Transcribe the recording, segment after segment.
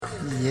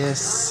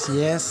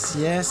Yes.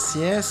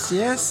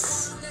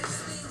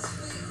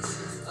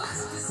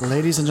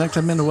 Ladies and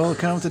gentlemen,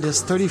 welcome to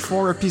this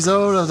 34th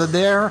episode of the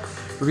Dare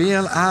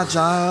Real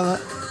Agile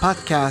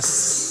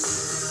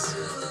podcast.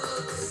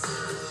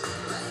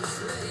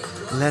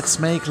 Let's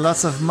make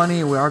lots of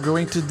money. We are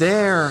going to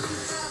dare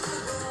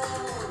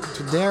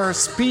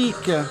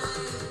speak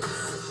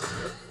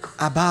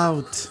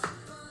about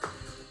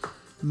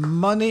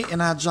money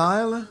in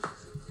Agile.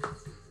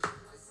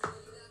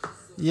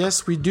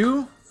 Yes, we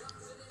do.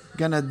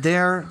 Gonna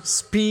dare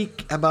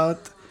speak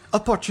about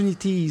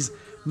opportunities,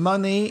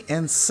 money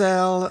and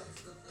sell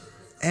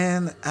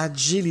and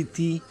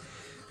agility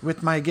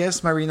with my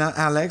guest Marina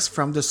Alex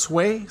from the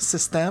Sway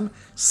system,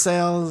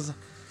 Sales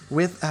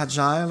with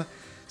Agile.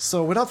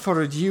 So without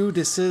further ado,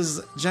 this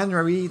is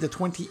January the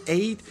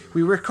 28th.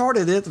 We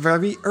recorded it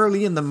very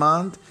early in the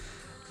month.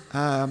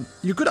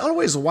 You could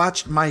always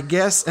watch my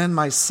guest and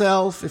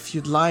myself if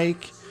you'd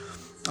like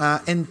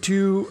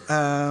into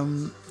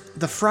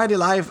the Friday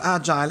Live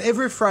Agile.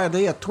 Every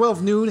Friday at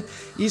 12 noon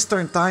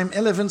Eastern Time,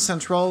 11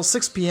 Central,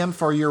 6 p.m.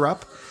 for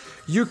Europe.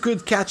 You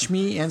could catch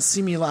me and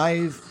see me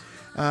live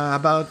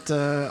about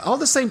all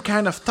the same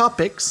kind of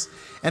topics.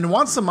 And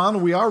once a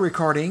month we are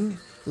recording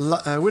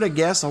with a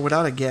guest or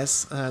without a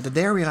guest, the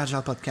Dare Real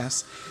Agile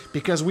podcast,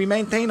 because we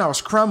maintain our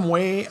Scrum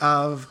way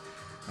of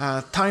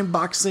time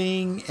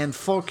boxing and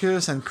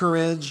focus and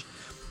courage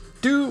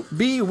to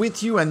be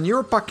with you in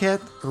your pocket,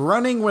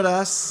 running with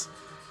us,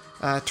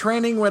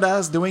 training with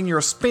us, doing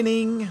your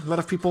spinning. A lot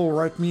of people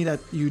write me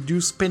that you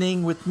do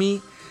spinning with me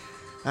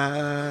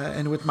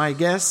and with my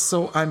guests.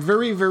 So I'm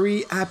very,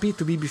 very happy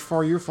to be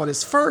before you for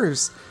this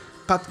first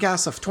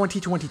podcast of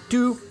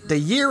 2022, the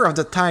year of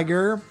the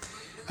tiger.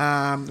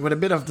 With a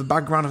bit of the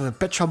background of the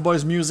Pet Shop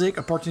Boys music,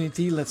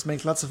 opportunity, let's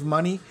make lots of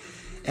money.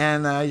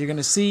 And you're going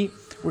to see,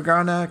 we're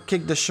going to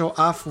kick the show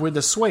off with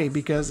the Sway,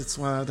 because it's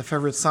the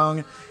favorite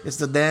song. It's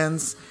the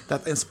dance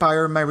that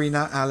inspired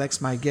Marina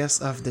Alex, my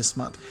guest of this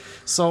month.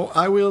 So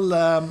I will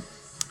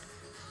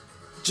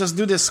just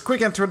do this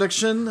quick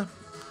introduction,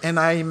 and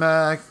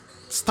I'm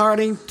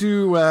starting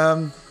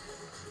to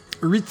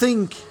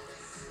rethink.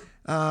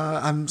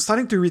 I'm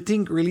starting to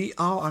rethink really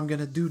how I'm going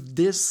to do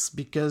this,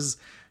 because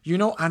you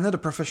know, I'm not a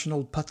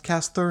professional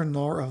podcaster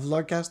nor a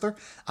vlogcaster.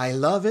 I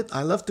love it.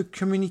 I love to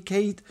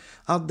communicate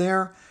out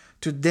there,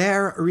 to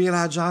dare Real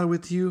Agile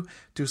with you,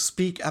 to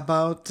speak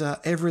about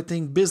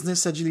everything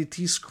business,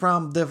 agility,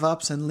 Scrum,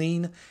 DevOps, and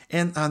Lean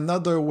in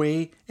another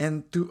way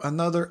and to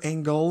another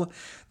angle.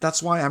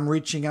 That's why I'm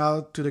reaching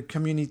out to the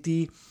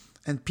community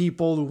and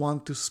people who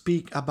want to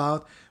speak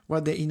about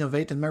what they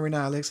innovate. And Marina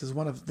Alex is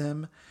one of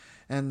them.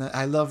 And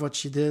I love what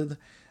she did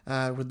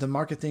with the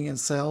marketing and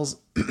sales,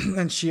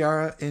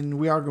 and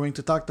we are going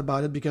to talk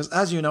about it, because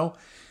as you know,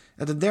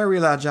 at the Dare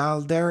Real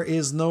Agile, there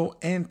is no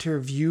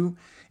interview.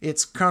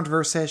 It's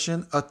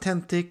conversation,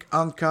 authentic,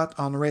 uncut,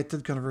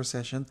 unrated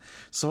conversation.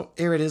 So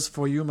here it is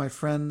for you, my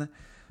friend,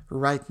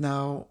 right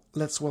now.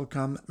 Let's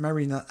welcome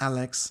Marina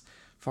Alex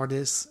for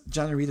this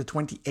January the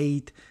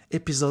 28th,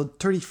 episode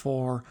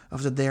 34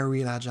 of the Dare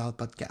Real Agile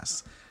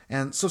podcast.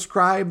 And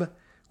subscribe.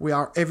 We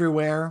are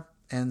everywhere,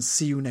 and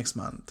see you next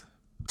month.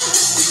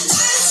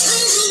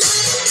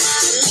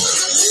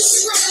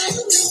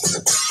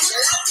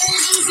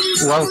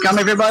 Welcome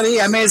everybody,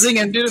 amazing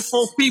and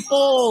beautiful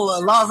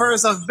people,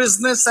 lovers of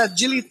business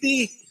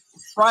agility.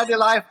 Friday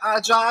Live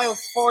Agile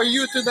for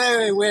you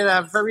today with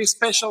a very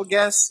special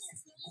guest,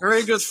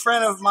 very good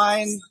friend of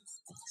mine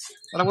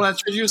that I will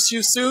introduce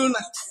you soon.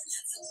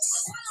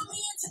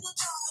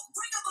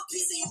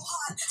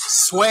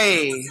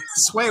 Sway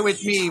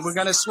with me. We're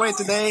gonna sway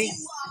today,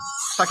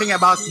 talking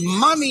about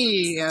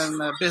money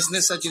and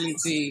business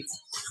agility,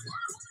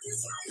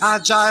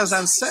 agiles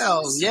and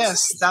sales.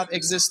 Yes, that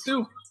exists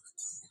too.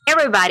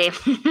 Everybody.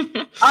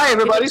 Hi,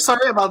 everybody.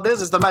 Sorry about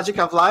this. It's the magic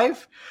of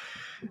life.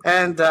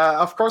 And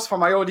of course, for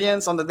my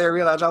audience on the Dare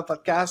Real Agile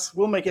podcast,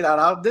 we'll make it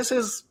out. This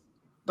is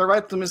the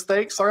right to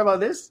mistake. Sorry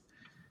about this.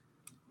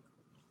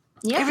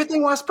 Yeah.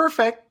 Everything was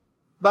perfect,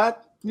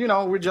 but you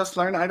know, we just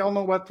learned. I don't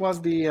know what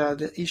was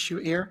the issue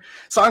here.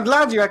 So I'm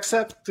glad you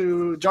accept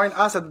to join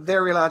us at the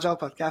Dare Real Agile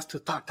podcast to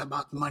talk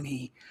about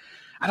money.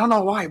 I don't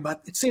know why,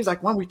 but it seems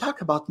like when we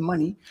talk about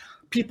money,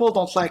 people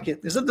don't like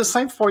it. Is it the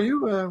same for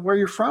you? Where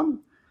you're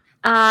from?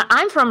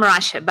 I'm from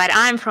Russia, but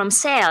I'm from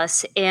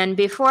sales. And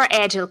before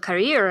Agile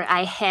career,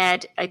 I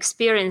had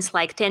experience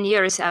like 10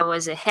 years. I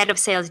was a head of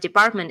sales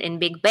department in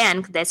big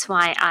bank. That's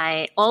why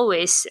I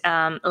always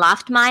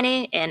loved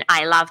money, and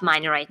I love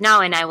money right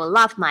now, and I will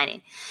love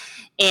money.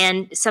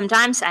 And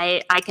sometimes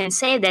I can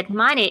say that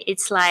money,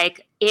 it's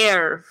like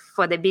air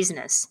for the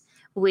business.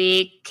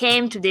 We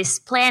came to this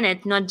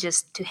planet not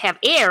just to have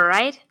air,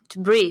 right? To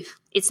breathe.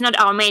 It's not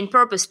our main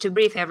purpose to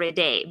breathe every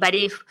day. But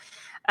if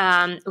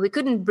we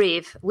couldn't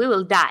breathe, we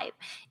will die.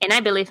 And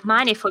I believe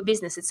money for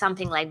business is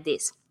something like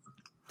this.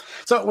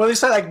 So, well, you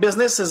said like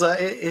business is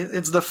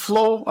it's the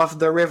flow of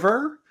the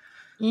river.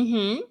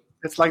 Mm-hmm.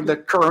 It's like the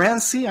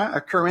currency, a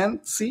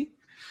currency.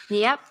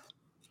 Yep.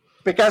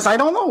 Because I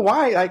don't know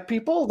why, like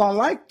people don't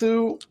like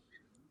to,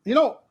 you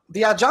know,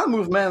 the agile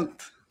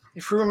movement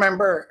if you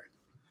remember,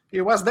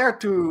 it was there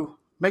to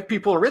make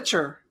people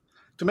richer,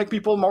 to make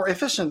people more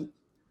efficient,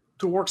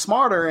 to work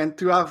smarter and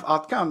to have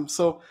outcomes.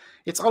 So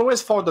it's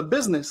always for the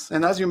business.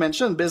 And as you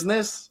mentioned,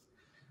 business,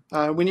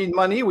 we need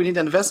money, we need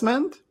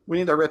investment, we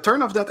need a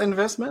return of that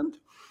investment,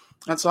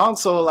 and so on.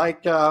 So I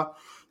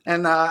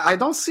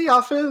don't see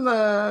often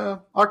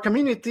our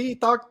community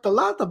talked a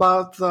lot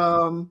about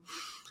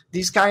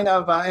these kind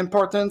of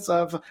importance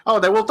of,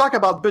 they will talk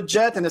about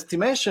budget and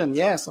estimation.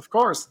 Yes, of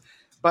course.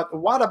 But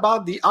what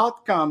about the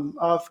outcome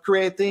of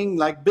creating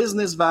like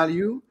business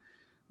value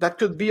that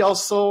could be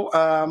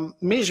also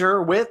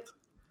measured with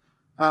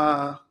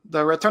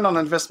the return on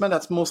investment?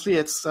 That's mostly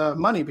it's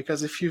money,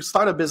 because if you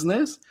start a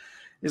business,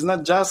 it's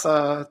not just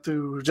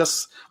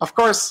of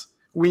course,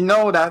 we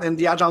know that in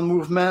the Agile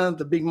movement,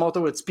 the big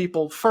motto is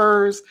people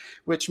first,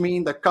 which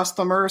means the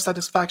customer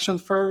satisfaction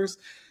first.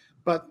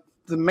 But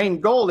the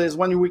main goal is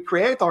when we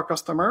create our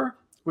customer,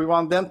 we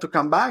want them to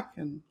come back.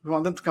 And we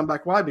want them to come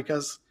back. Why?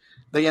 Because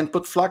they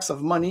input flux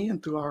of money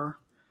into our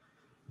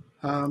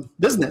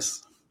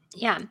business.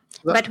 Yeah.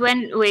 But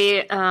when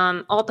we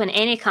open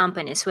any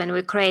companies, when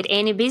we create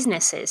any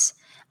businesses,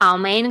 our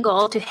main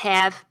goal to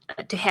have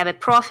a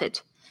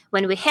profit.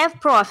 When we have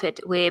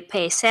profit, we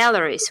pay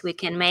salaries. We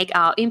can make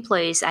our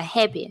employees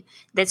happy.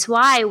 That's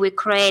why we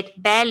create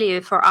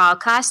value for our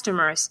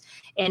customers,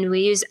 and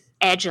we use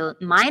Agile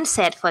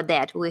mindset for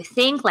that. We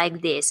think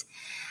like this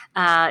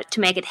to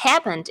make it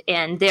happen,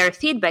 and their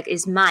feedback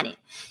is money.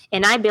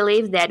 And I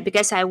believe that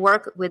because I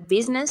work with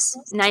business,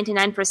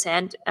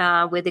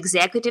 99% with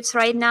executives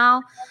right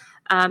now,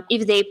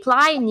 if they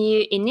apply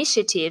new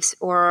initiatives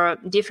or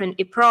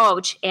different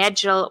approach,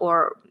 Agile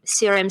or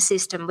CRM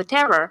system,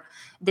 whatever,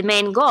 the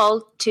main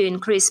goal to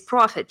increase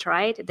profit,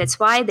 right? That's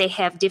why they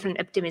have different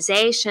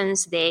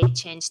optimizations, they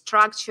change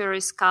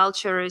structures,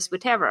 cultures,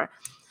 whatever.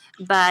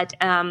 But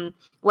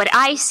what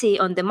I see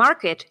on the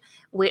market,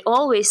 we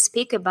always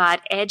speak about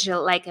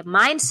Agile like a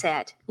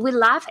mindset. We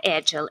love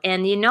Agile,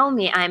 and you know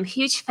me, I'm a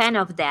huge fan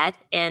of that,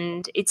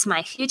 and it's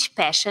my huge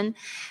passion.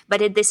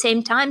 But at the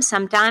same time,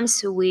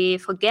 sometimes we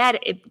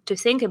forget to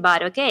think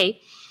about,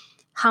 okay,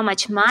 how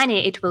much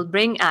money it will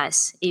bring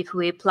us if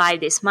we apply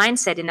this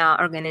mindset in our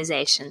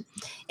organization.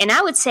 And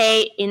I would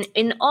say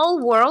in all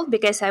world,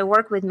 because I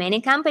work with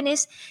many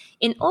companies,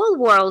 in all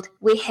world,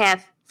 we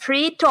have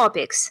 3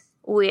 topics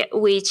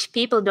which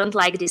people don't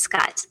like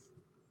discuss.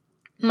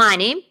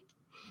 Money.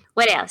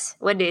 What else?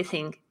 What do you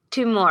think?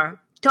 2 more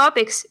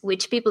topics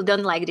which people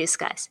don't like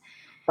discuss.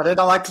 But they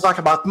don't like to talk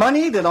about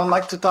money. They don't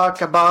like to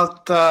talk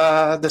about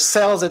the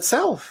sales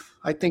itself,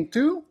 I think,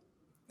 too.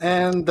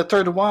 And the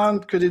third one,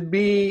 could it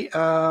be,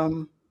 I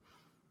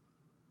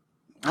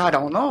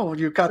don't know.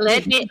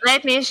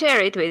 Let me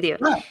share it with you.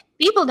 Yeah.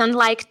 People don't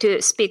like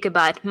to speak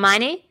about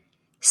money,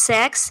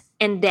 sex,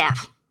 and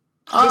death.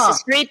 This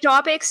is 3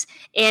 topics,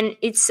 and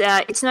it's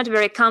not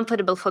very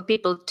comfortable for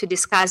people to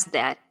discuss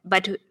that.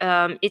 But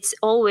it's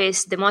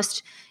always the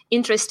most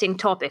interesting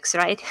topics,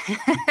 right?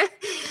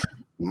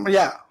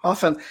 Yeah,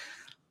 often.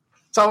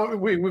 So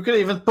we could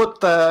even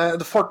put the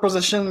 4th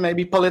position,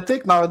 maybe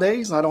politic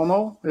nowadays. I don't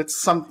know. It's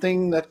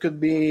something that could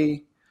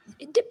be.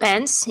 It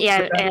depends.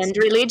 Yeah. Depends. And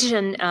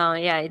religion.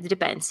 It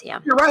depends. Yeah.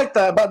 You're right.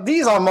 But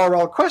these are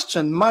moral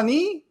questions.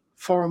 Money,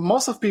 for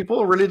most of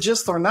people,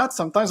 religious or not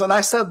sometimes. And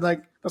I said,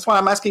 that's why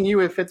I'm asking you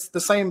if it's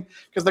the same.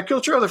 Because the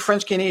culture of the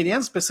French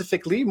Canadians,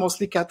 specifically,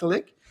 mostly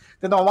Catholic,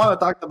 they don't want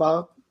to talk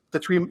about the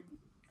 3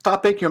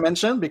 topics you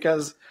mentioned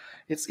because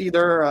it's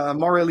either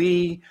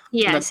morally.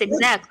 Yes,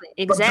 exactly.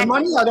 But the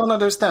money, I don't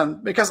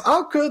understand. Because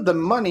how could the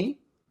money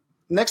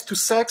next to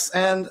sex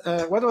and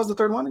what was the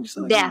third one? You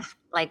said death,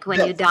 like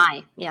when you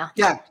die. Yeah.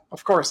 Yeah,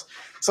 of course.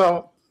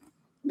 So.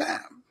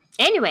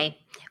 Anyway,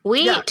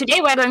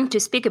 today we're going to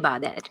speak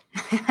about that.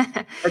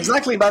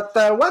 Exactly. But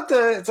I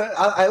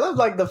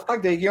love the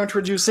fact that you're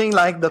introducing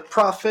the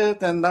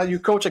profit, and now you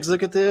coach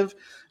executive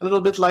a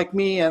little bit like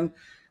me, and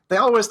they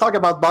always talk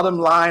about bottom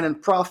line and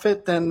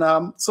profit. And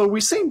so we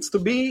seem to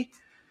be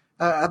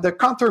at the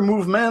counter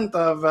movement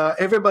of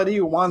everybody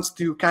who wants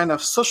to kind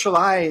of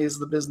socialize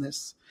the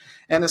business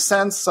in a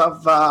sense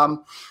of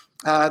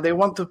they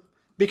want to,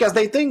 because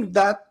they think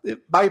that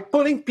by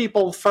putting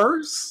people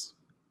first,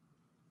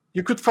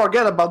 you could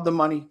forget about the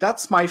money.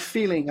 That's my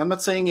feeling. I'm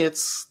not saying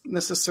it's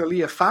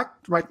necessarily a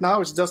fact right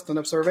now. It's just an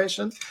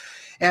observation.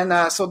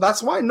 And so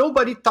that's why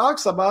nobody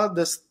talks about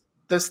this,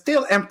 the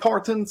still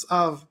importance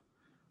of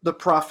the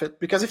profit.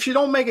 Because if you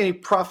don't make any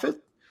profit,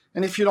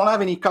 and if you don't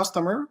have any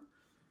customer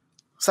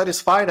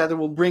satisfied that it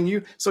will bring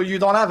you, so you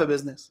don't have a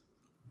business.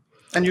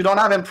 And you don't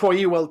have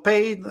employee well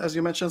paid, as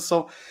you mentioned.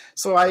 So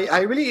I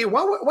really,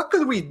 what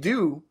could we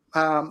do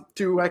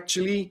to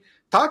actually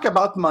talk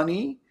about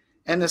money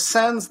in the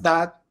sense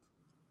that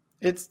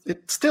it's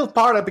still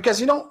part of,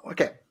 because,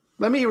 okay,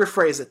 let me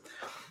rephrase it.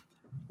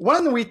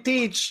 When we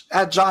teach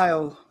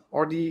Agile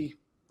or the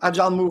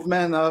Agile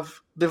movement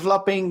of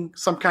developing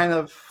some kind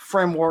of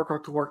framework or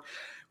to work,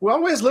 we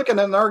always look at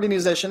an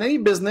organization, any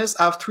business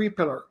have 3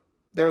 pillars.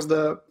 There's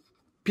the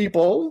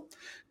people,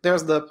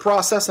 there's the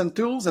process and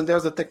tools, and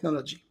there's the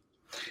technology.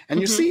 And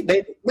you see,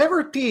 they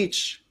never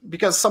teach,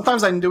 because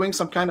sometimes I'm doing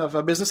some kind of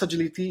a business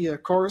agility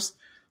course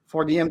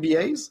for the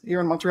MBAs here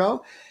in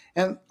Montreal,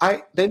 and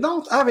they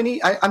don't have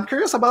any. I'm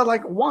curious about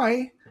like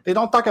why they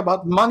don't talk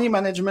about money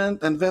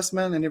management,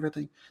 investment, and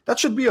everything. That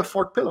should be a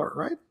fourth pillar,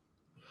 right?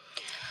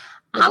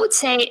 I would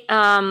say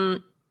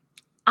I'm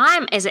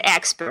as an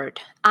expert,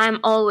 I'm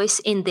always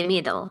in the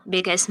middle,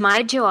 because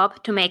my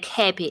job to make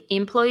happy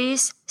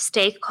employees,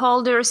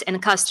 stakeholders,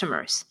 and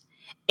customers,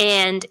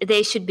 and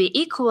they should be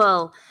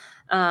equal,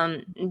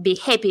 be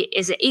happy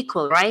as an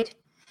equal, right?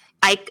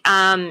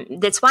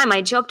 That's why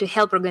my job to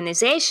help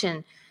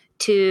organization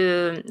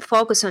to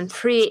focus on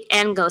three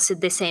angles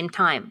at the same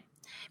time.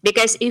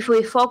 Because if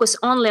we focus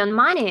only on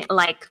money,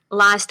 like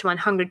last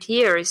 100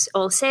 years,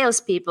 all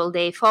salespeople,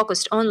 they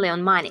focused only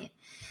on money.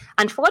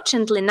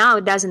 Unfortunately, now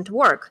it doesn't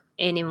work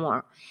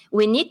anymore.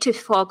 We need to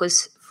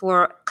focus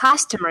for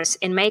customers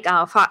and make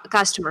our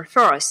customer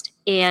first.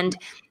 And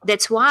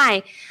that's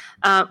why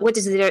what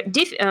is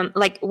the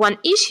like one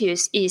issue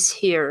is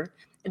here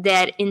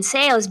that in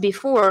sales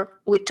before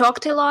we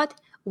talked a lot,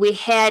 we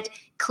had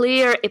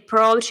clear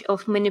approach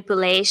of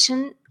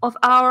manipulation of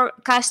our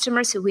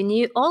customers. We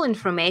knew all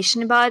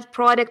information about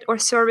product or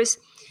service.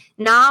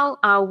 Now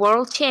our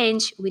world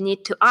changed. We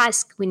need to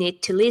ask, we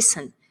need to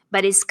listen.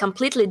 But it's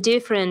completely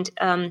different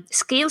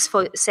skills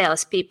for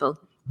salespeople.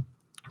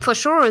 For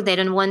sure, they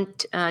don't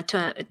want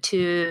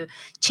to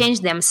change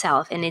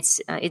themselves, and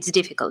it's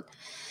difficult.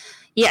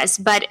 Yes,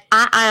 but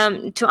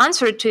to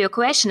answer to your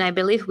question, I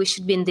believe we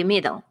should be in the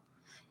middle.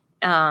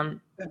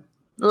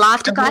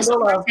 Love to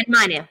customers and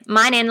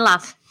money and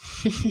love.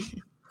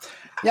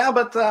 Yeah,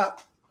 but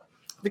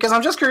because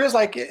I'm just curious,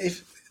 like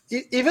if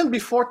even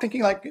before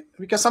thinking, like,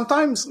 because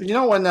sometimes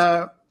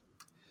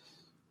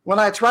when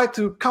I try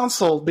to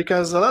consult,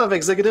 because a lot of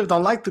executives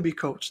don't like to be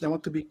coached, they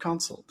want to be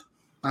consulted.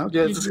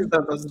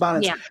 That's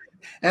balance. Yeah.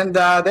 And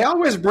they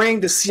always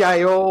bring the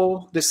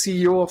CIO, the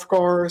CEO, of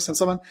course, and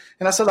so on.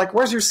 And I said, like,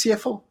 where's your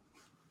CFO?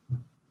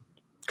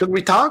 Could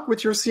we talk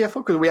with your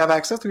CFO? Could we have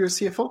access to your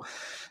CFO?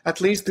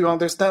 At least to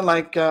understand,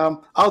 like,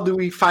 how do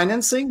we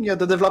financing the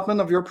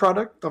development of your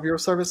product, of your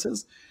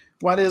services?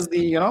 What is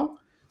the,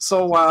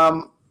 So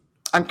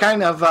I'm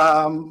kind of,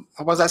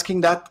 I was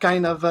asking that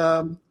kind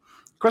of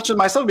question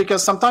myself,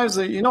 because sometimes,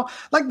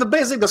 like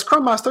the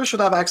Scrum Master should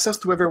have access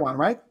to everyone,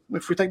 right?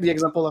 If we take the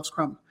example of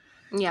Scrum.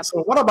 Yeah.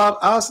 So what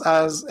about us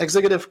as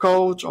executive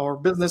coach or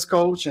business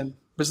coach and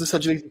business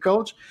agility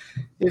coach?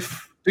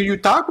 Do you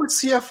talk with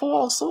CFO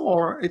also,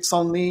 or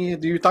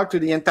do you talk to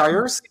the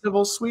entire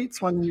C-level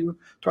suites when you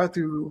try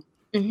to?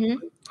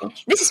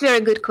 This is a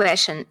very good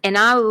question, and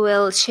I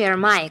will share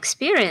my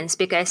experience,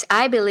 because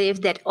I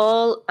believe that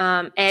all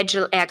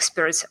agile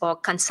experts or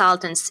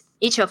consultants,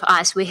 each of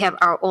us, we have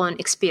our own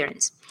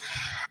experience.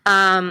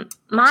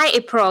 My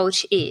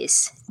approach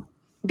is,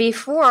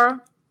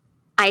 before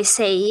I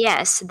say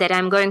yes that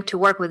I'm going to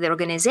work with the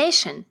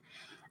organization,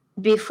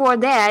 before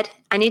that,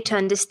 I need to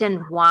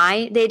understand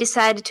why they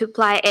decided to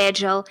apply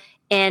Agile,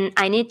 and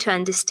I need to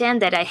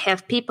understand that I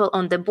have people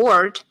on the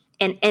board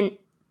and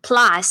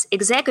plus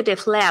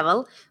executive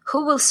level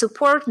who will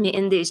support me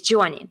in this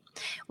journey.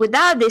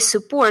 Without this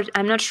support,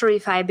 I'm not sure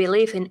if I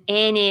believe in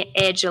any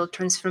Agile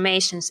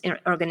transformations in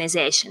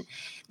organization.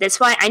 That's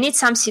why I need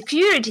some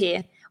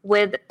security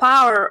with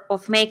power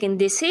of making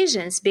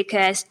decisions,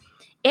 because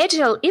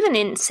Agile, even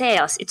in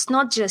sales, it's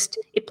not just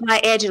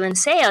apply Agile in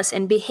sales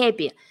and be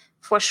happy.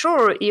 For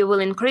sure, you will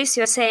increase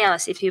your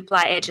sales if you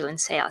apply Agile in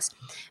sales.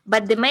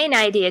 But the main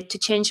idea is to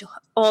change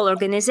all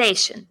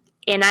organization.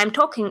 And I'm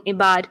talking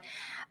about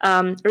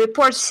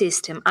report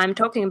system. I'm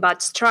talking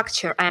about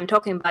structure. I'm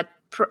talking about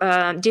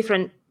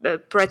different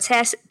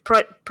processes.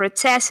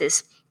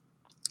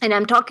 And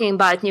I'm talking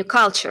about new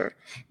culture.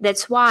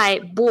 That's why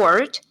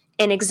board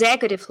and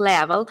executive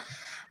level,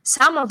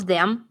 some of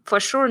them,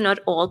 for sure not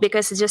all,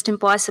 because it's just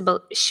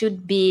impossible,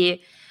 should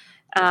be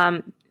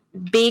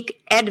big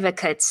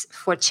advocates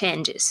for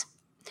changes.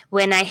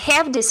 When I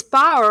have this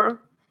power,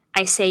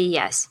 I say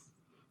yes.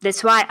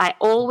 That's why I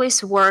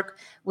always work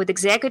with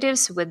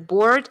executives, with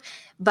board.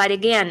 But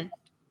again,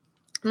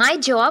 my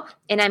job,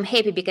 and I'm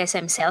happy because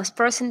I'm a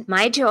salesperson,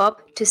 my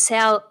job to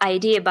sell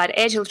idea about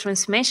Agile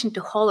transformation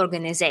to whole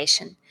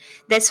organization.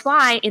 That's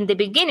why in the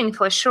beginning,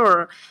 for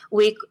sure,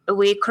 we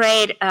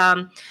create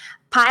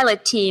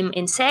pilot team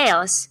in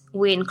sales.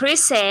 We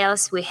increase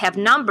sales. We have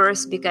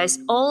numbers, because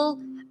all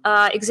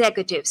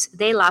executives,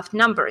 they love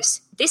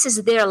numbers. This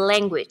is their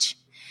language.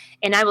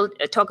 And I will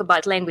talk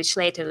about language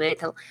later a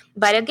little.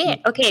 But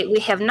again, okay, we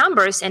have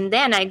numbers, and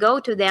then I go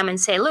to them and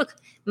say, look,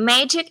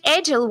 Magic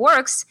Agile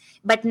works,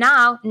 but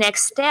now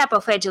next step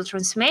of Agile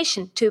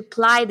transformation to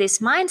apply this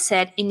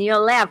mindset in your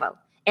level.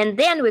 And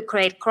then we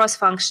create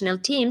cross-functional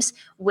teams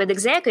with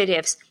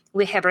executives.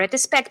 We have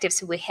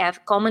retrospectives, we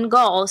have common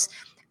goals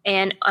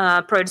and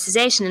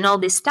prioritization and all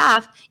this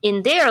stuff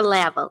in their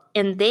level.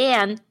 And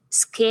then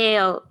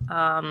scale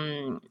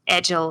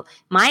Agile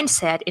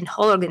mindset in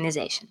whole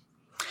organization.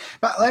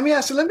 But let me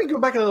ask you, let me go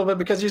back a little bit,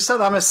 because you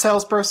said I'm a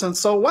salesperson.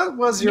 So what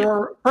was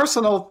your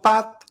personal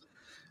path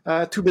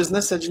to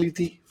business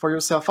agility for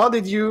yourself? How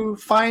did you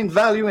find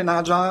value in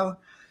Agile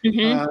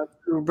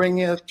to bring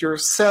it your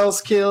sales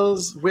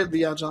skills with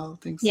the Agile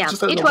things? Yeah,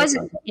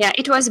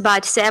 it was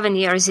about 7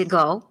 years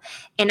ago,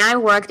 and I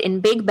worked in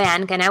big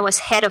bank, and I was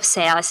head of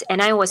sales,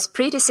 and I was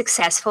pretty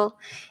successful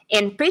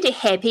and pretty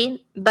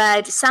happy.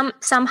 But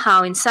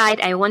somehow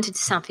inside, I wanted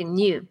something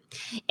new,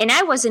 and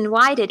I was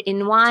invited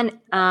in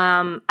one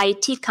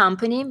IT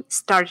company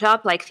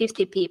startup, like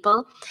 50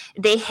 people.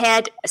 They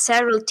had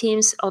several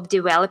teams of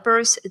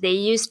developers. They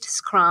used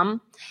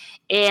Scrum,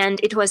 and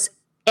it was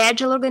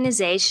agile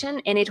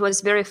organization, and it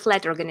was very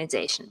flat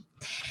organization.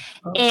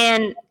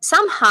 And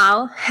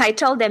somehow I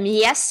told them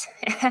yes,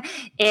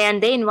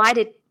 and they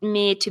invited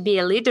me to be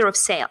a leader of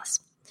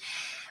sales.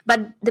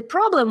 But the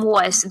problem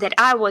was that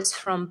I was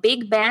from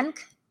big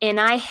bank, and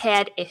I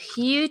had a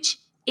huge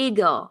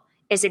ego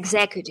as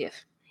executive.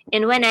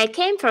 And when I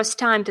came first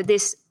time to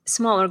this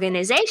small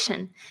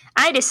organization,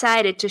 I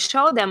decided to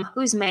show them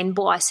who's main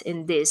boss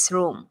in this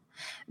room.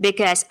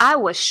 Because I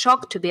was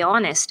shocked, to be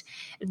honest,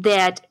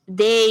 that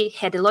they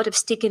had a lot of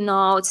sticky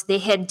notes. They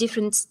had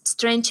different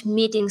strange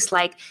meetings,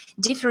 like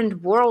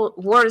different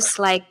words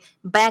like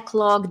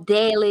backlog,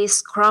 daily,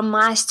 Scrum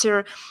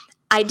Master.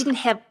 I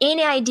didn't have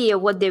any idea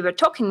what they were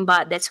talking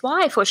about. That's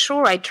why, for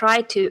sure, I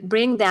tried to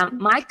bring them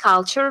my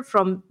culture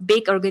from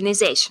big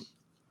organization.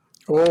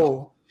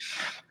 Oh.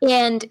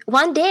 And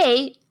one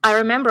day, I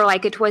remember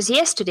like it was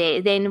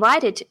yesterday, they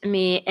invited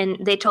me and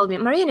they told me,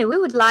 Marina, we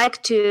would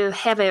like to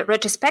have a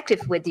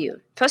retrospective with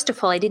you. First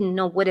of all, I didn't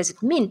know what does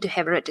it mean to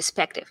have a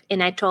retrospective.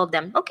 And I told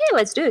them, okay,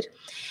 let's do it.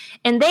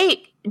 And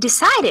they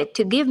decided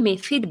to give me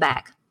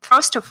feedback.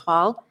 First of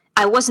all,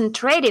 I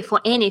wasn't ready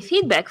for any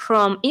feedback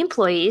from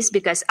employees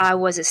because I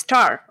was a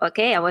star,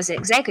 okay? I was an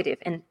executive.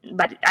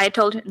 But I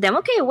told them,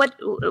 okay,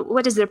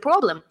 what is the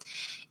problem?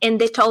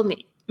 And they told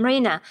me,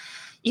 Marina,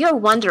 you're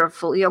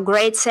wonderful. You're a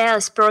great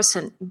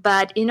salesperson.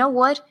 But you know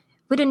what?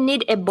 We don't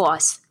need a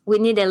boss. We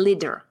need a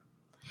leader.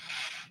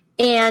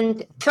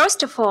 And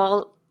first of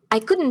all, I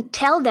couldn't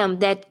tell them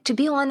that, to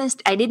be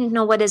honest, I didn't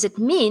know what does it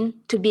mean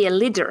to be a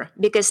leader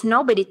because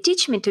nobody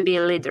teach me to be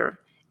a leader.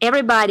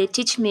 Everybody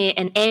teach me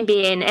an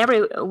MBA and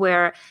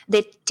everywhere.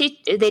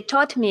 They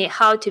taught me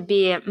how to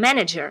be a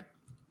manager.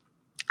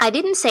 I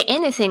didn't say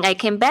anything. I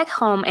came back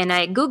home and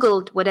I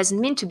Googled what does it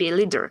mean to be a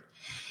leader.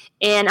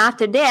 And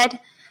after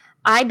that,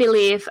 I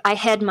believe I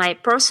had my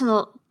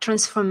personal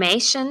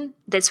transformation.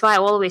 That's why I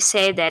always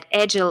say that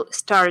Agile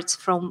starts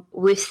from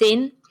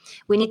within.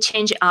 We need to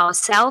change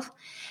ourselves.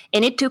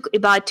 And it took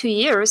about 2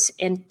 years.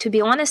 And to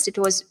be honest, it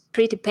was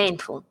pretty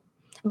painful.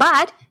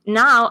 But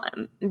now,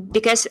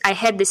 because I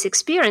had this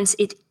experience,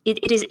 it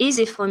is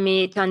easy for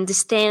me to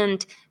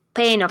understand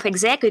pain of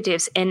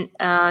executives and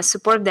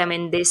support them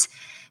in this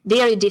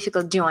very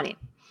difficult journey.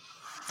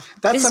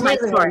 That's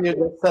amazing what you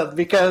just said,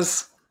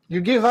 because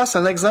you give us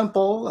an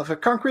example of a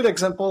concrete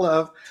example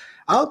of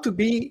how to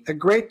be a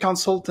great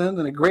consultant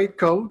and a great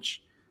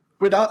coach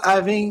without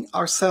having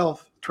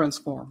ourselves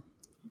transform.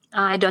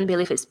 I don't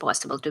believe it's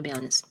possible, to be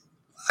honest.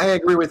 I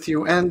agree with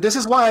you. And this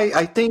is why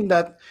I think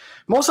that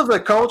most of the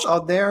coach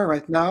out there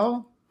right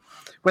now,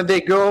 when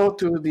they go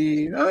to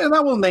the, and I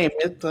will name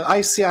it, the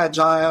IC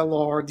Agile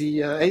or the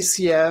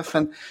ACF,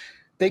 and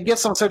they get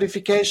some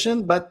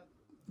certification, but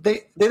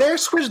they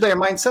switch their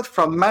mindset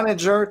from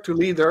manager to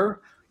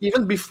leader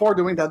even before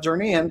doing that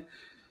journey. And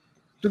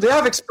do they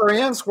have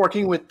experience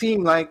working with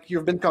team like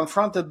you've been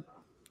confronted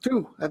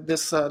to at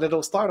this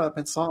little startup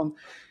and so on?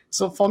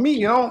 So for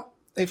me,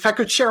 if I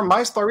could share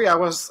my story, I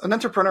was an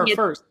entrepreneur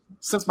first.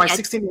 Since my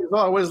 16 years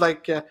old, I was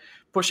like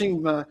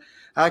pushing.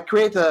 I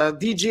created a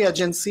DJ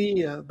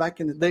agency back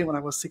in the day when I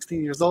was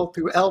 16 years old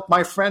to help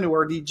my friend who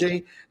were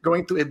DJ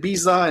going to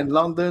Ibiza and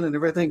London and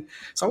everything.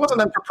 So I was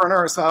an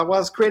entrepreneur. So I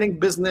was creating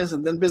business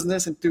and then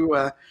business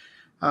into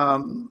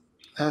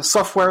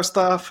software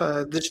stuff,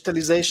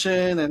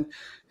 digitalization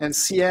and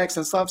CX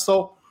and stuff.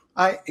 So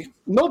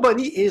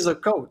nobody is a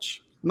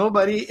coach.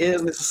 Nobody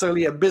is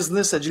necessarily a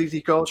business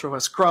agility coach or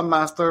a Scrum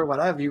Master, what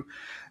have you.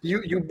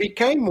 You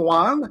became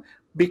one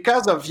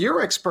because of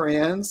your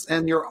experience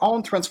and your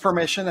own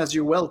transformation, as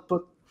you well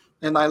put.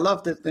 And I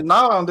loved it. And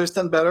now I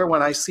understand better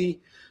when I see,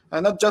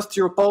 not just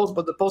your post,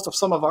 but the post of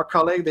some of our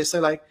colleagues. They say,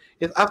 like,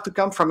 it have to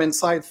come from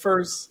inside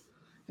first,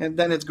 and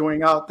then it's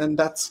going out. And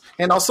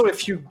also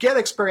if you get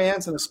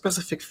experience in a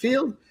specific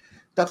field,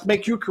 that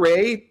make you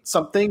create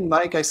something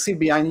like I see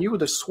behind you,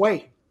 the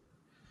Sway.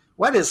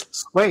 What is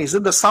Sway? Is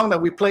it the song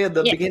that we play at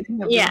the beginning?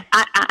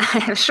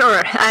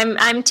 Sure.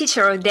 I'm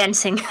teacher of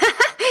dancing.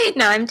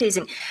 No, I'm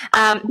teasing.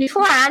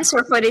 Before I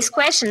answer for this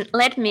question,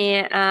 let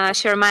me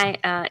share my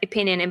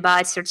opinion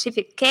about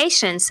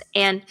certifications.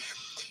 And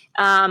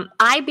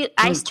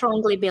I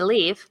strongly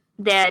believe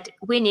that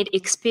we need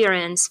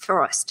experience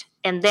first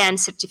and then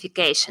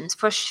certifications.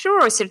 For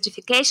sure,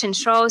 certification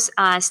shows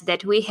us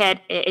that we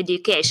had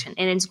education,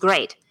 and it's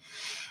great.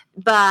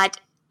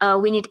 But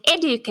we need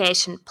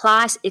education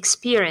plus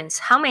experience.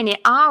 How many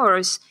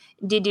hours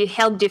did you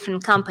help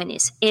different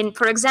companies? And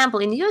for example,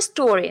 in your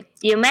story,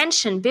 you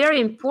mentioned very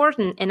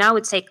important and I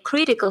would say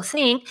critical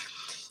thing.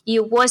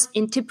 you was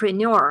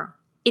entrepreneur.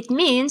 It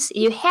means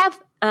you have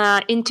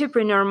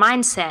entrepreneur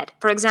mindset.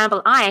 For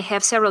example, I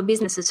have several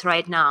businesses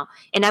right now,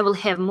 and I will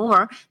have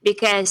more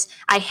because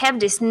I have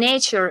this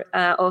nature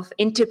of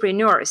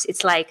entrepreneurs.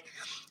 It's like,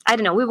 I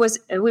don't know, we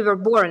were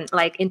born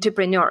like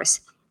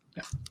entrepreneurs.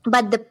 Yeah.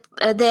 But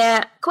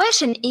the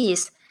question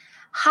is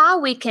how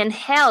we can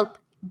help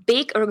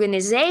big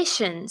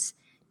organizations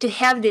to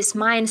have this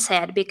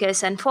mindset,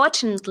 because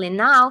unfortunately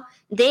now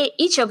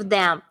each of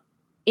them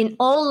in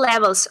all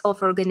levels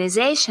of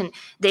organization,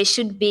 they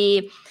should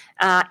be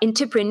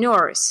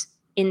entrepreneurs.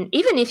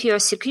 Even if you're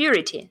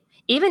security,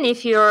 even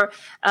if you're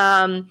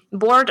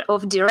board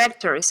of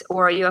directors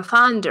or you're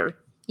founder,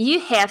 you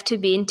have to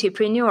be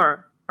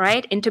entrepreneur,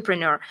 right?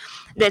 Entrepreneur.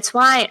 That's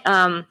why,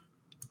 I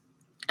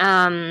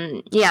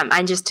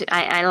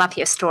love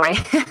your story.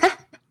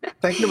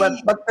 Thank you.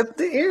 But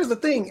here's the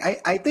thing.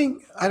 I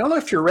think, I don't know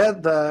if you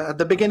read at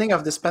the beginning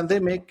of this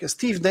pandemic,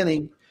 Steve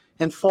Denning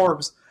in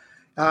Forbes,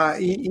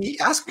 he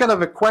asked kind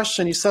of a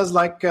question. He says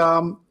like,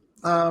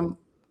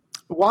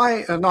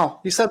 why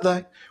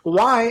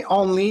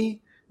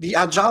only the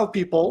agile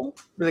people,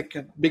 like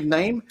a big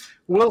name,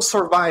 will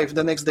survive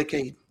the next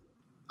decade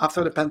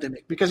after the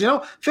pandemic? Because,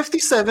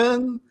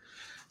 57,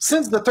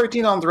 since the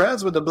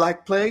 1300s with the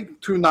Black Plague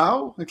to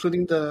now,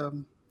 including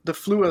the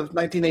flu of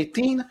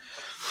 1918,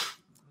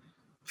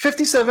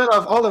 57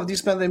 of all of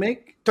these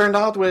pandemic turned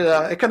out with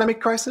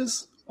economic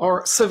crisis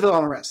or civil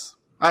unrest.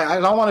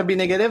 I don't want to be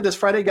negative this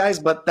Friday, guys,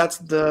 but that's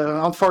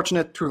the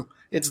unfortunate truth.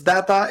 It's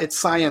data, it's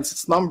science,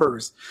 it's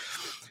numbers.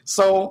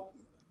 So,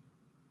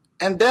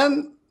 and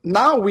then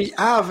now we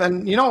have,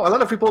 and a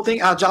lot of people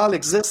think Agile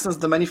exists since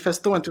the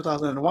manifesto in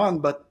 2001,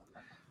 but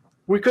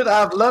we could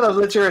have a lot of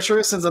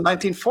literature since the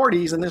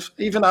 1940s and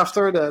even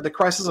after the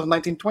crisis of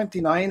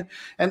 1929.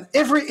 And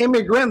every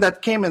immigrant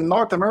that came in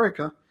North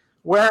America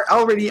were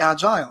already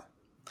agile.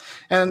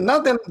 And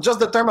not in just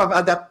the term of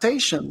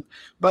adaptation,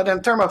 but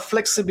in terms of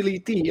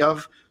flexibility,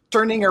 of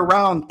turning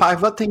around,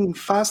 pivoting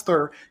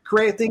faster,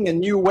 creating a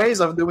new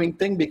ways of doing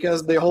things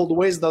because the old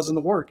ways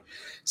doesn't work.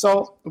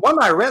 So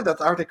when I read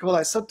that article,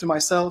 I said to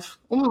myself,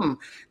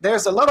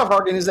 there's a lot of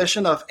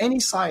organization of any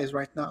size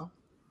right now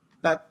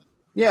that,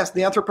 yes,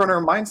 the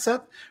entrepreneur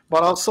mindset,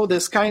 but also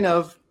this kind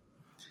of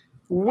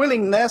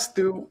willingness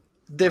to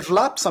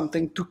develop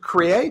something, to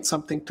create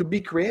something, to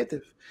be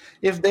creative.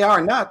 If they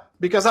are not,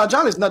 because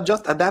Agile is not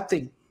just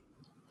adapting.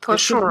 For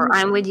sure,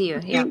 I'm with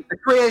you. Yeah. The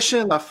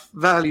creation of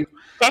value.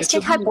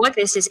 Testing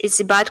hypothesis, it's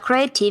about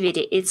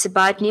creativity. It's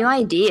about new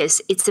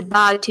ideas. It's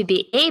about to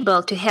be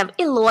able to have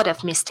a lot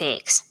of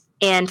mistakes.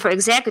 And for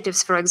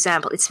executives, for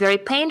example, it's very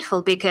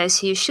painful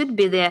because you should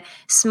be the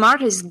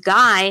smartest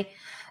guy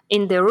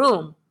in the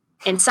room.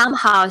 And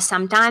somehow,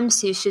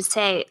 sometimes you should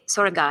say,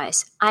 sorry,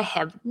 guys, I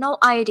have no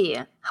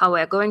idea how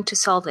we're going to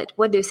solve it.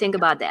 What do you think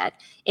about that?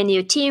 And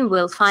your team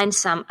will find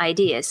some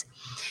ideas.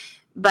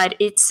 But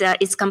it's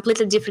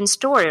completely different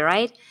story,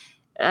 right?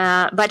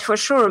 But for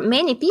sure,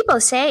 many people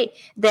say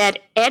that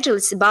Agile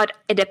is about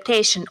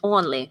adaptation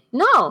only.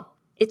 No,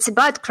 it's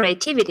about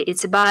creativity.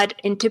 It's about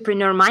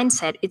entrepreneur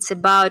mindset. It's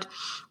about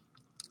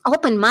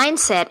open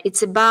mindset.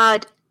 It's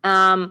about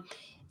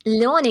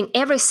learning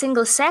every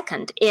single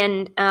second.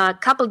 And a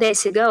couple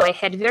days ago, I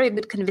had a very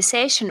good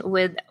conversation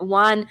with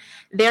one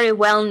very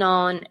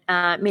well-known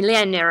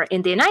millionaire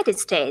in the United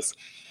States.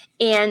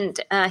 And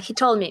he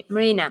told me,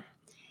 Marina,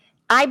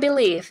 I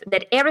believe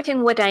that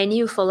everything what I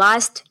knew for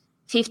last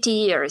 50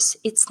 years,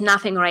 it's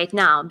nothing right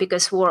now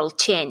because world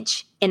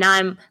change. And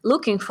I'm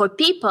looking for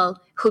people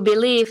who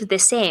believe the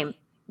same,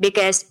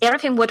 because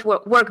everything what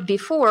worked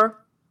before,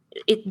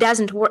 it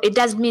doesn't work. It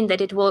doesn't mean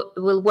that it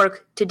will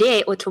work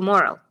today or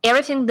tomorrow.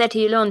 Everything that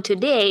you learn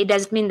today, it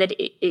doesn't mean that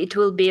it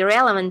will be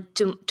relevant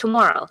to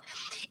tomorrow.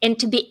 And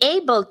to be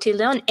able to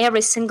learn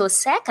every single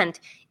second,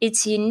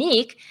 it's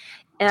unique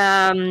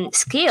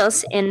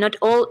skills, and not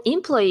all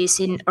employees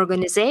in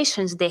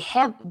organizations, they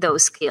have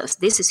those skills.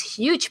 This is a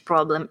huge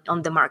problem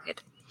on the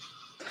market.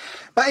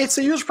 But it's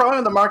a huge problem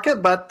in the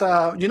market, but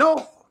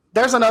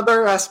there's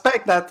another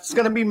aspect that's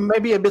going to be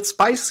maybe a bit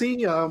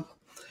spicy.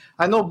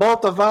 I know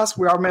both of us,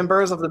 we are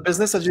members of the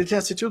Business Agility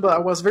Institute, but I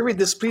was very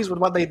displeased with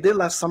what they did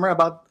last summer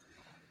about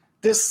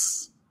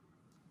this.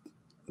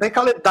 They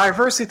call it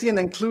diversity and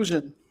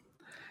inclusion.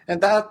 And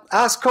that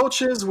as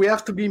coaches, we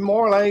have to be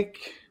more like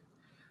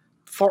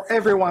for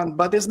everyone,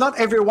 but it's not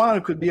everyone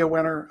who could be a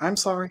winner. I'm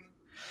sorry.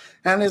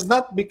 And it's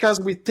not because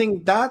we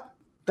think that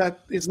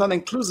it's not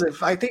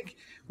inclusive. I think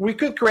we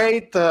could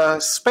create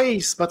a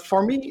space, but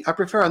for me, I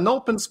prefer an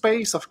open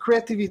space of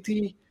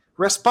creativity,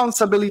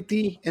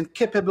 responsibility, and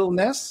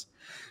capableness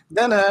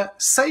than a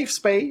safe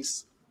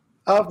space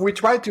of we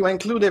try to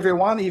include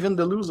everyone, even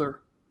the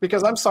loser.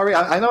 Because I'm sorry,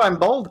 I know I'm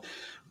bold,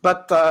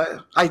 but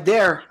I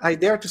dare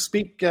to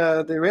speak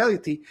the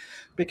reality.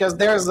 Because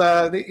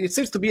it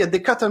seems to be a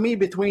dichotomy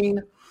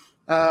between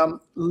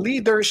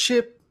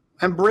leadership,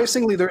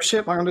 embracing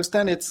leadership. I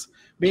understand it's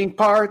being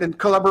part and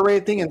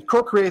collaborating and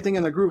co-creating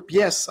in a group.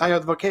 Yes, I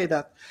advocate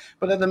that.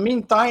 But in the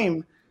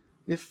meantime,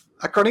 if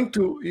according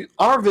to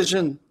our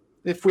vision,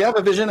 if we have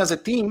a vision as a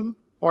team,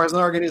 or as an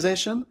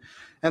organization,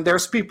 and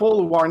there's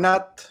people who are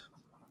not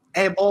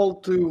able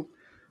to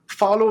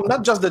follow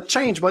not just the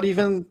change, but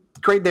even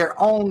create their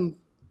own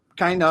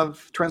kind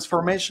of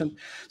transformation.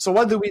 So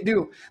what do?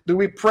 Do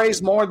we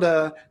praise more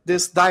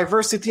this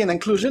diversity and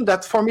inclusion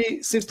that for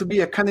me seems to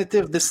be a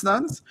cognitive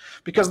dissonance,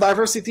 because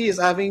diversity is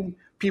having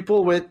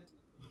people with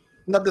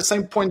not the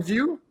same point of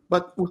view,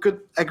 but we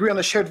could agree on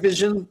a shared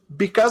vision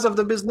because of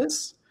the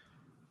business.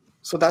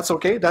 So that's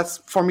okay. That's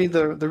for me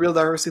the real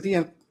diversity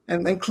and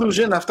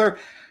inclusion. After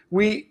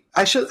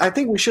I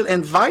think we should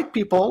invite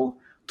people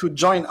to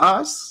join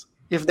us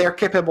if they're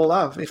capable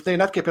of. If they're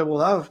not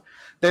capable of,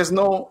 there's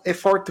no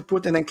effort to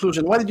put in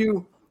inclusion. What did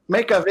you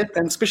make of it?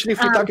 And especially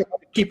if we talk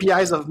about the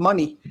KPIs of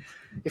money,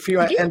 if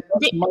you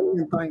invest money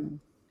and time.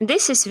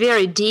 This is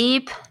very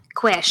deep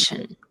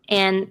question.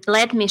 And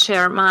let me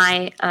share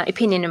my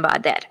opinion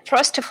about that.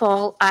 First of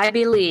all, I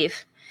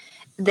believe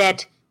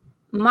that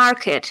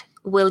market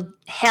will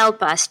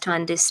help us to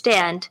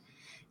understand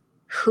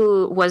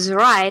who was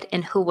right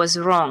and who was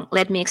wrong.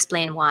 Let me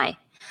explain why.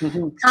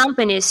 Mm-hmm.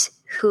 Companies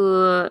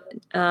who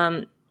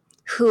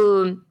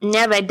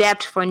never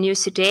adapt for a new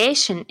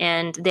situation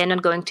and they're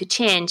not going to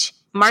change,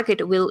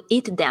 market will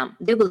eat them.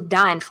 They will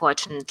die,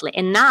 unfortunately.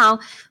 And now,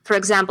 for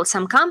example,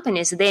 some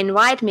companies, they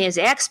invite me as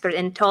an expert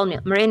and told me,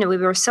 Marina, we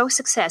were so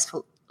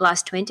successful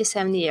last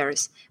 27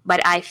 years, but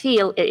I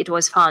feel it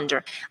was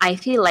founder. I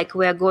feel like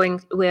we're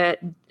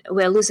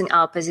losing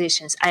our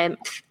positions.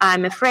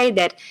 I'm afraid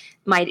that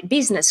my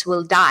business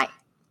will die.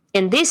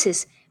 And this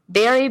is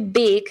very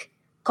big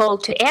call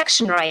to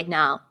action right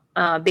now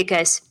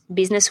because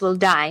business will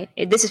die.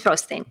 This is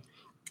first thing.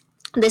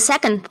 The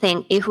second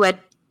thing, if we're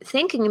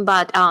thinking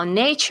about our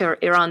nature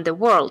around the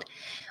world,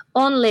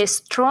 only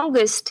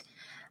strongest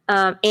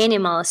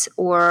animals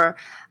or,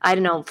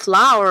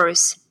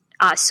 flowers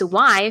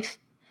survive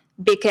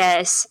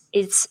because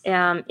it's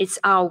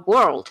our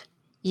world.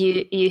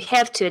 You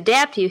have to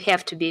adapt, you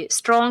have to be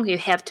strong, you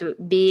have to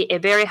be a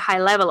very high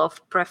level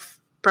of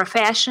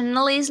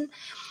professionalism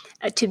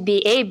to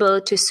be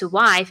able to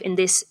survive in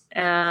this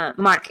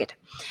market.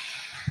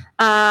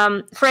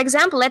 For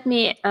example, let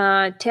me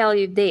tell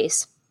you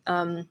this.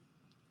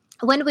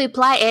 When we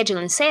apply Agile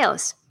in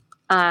sales,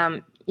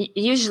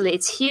 usually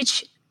it's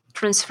huge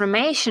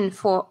transformation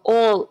for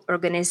all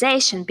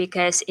organization,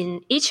 because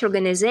in each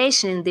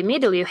organization in the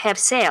middle you have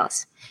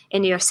sales,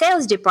 and your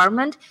sales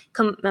department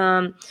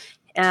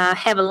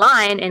have a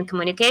line and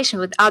communication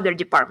with other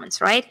departments,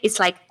 right? It's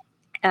like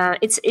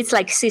it's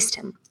like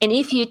system. And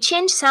if you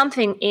change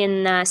something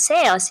in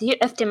sales, you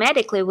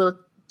automatically will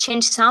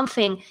change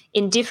something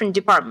in different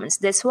departments.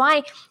 That's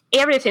why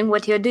everything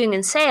what you're doing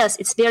in sales,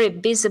 it's very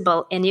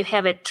visible, and you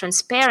have a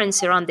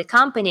transparency around the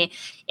company.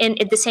 And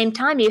at the same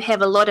time, you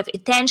have a lot of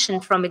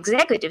attention from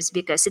executives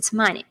because it's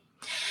money.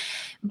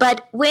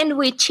 But when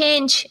we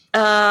change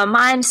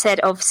mindset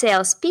of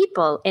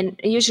salespeople, and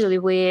usually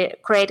we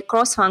create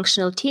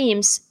cross-functional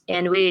teams,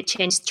 and we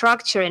change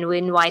structure, and we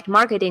invite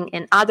marketing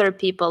and other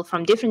people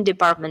from different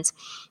departments,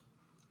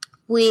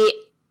 we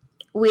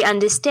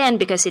understand,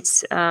 because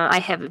it's I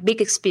have a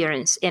big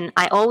experience, and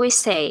I always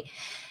say,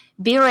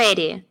 be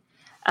ready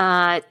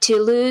to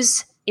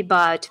lose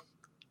about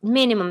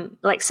minimum,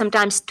 like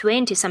sometimes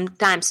 20,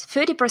 sometimes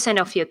 30%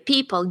 of your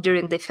people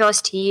during the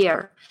first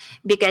year,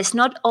 because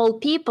not all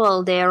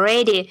people, they are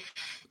ready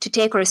to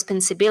take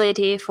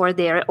responsibility for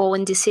their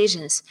own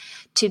decisions,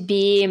 to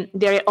be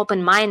very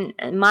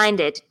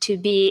open-minded, to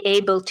be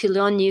able to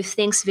learn new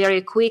things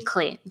very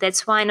quickly.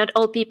 That's why not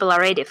all people are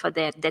ready for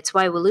that. That's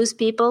why we lose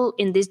people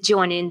in this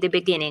journey in the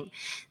beginning.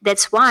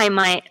 That's why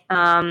my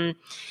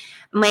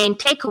main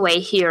takeaway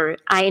here,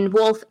 I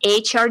involve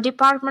HR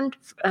department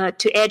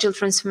to Agile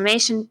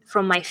transformation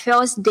from my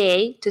first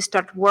day to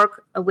start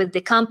work with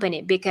the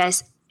company,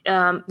 because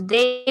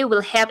they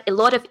will have a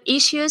lot of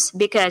issues,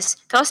 because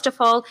first of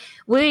all,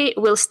 we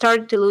will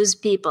start to lose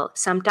people.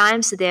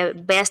 Sometimes the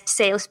best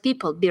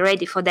salespeople, be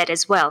ready for that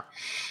as well.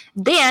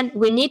 Then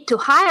we need to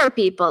hire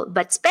people,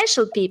 but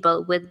special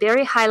people with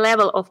very high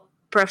level of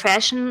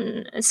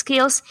profession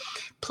skills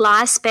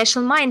plus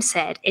special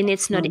mindset, and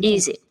it's not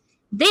easy.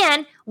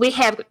 Then we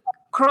have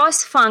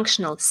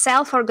cross-functional,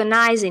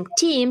 self-organizing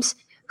teams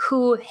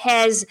who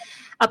has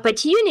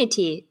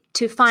opportunity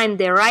to find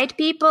the right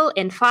people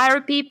and fire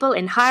people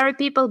and hire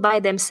people by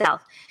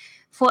themselves.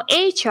 For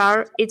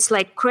HR, it's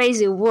like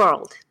crazy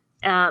world.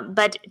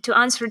 But to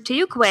answer to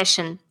your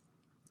question,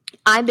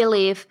 I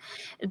believe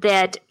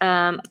that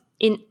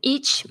in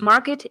each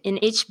market,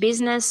 in each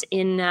business,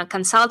 in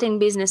consulting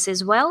business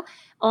as well,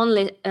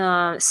 only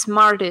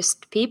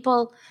smartest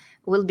people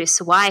will be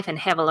survive and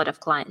have a lot of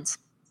clients.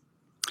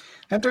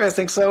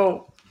 Interesting.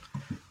 So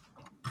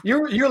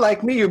you're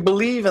like me, you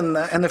believe in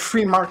the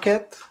free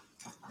market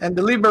and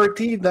the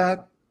liberty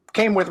that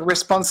came with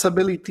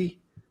responsibility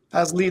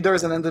as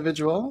leaders and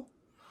individual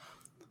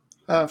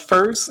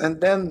first.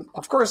 And then,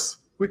 of course,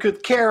 we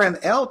could care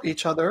and help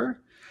each other.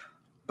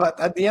 But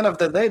at the end of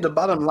the day, the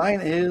bottom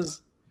line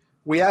is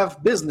we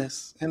have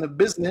business. And a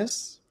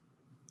business,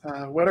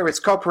 whether it's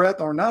corporate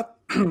or not,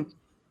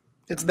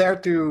 it's there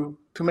to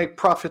to make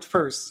profit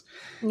first.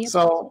 Yep.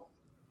 So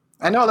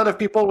I know a lot of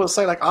people will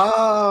say like,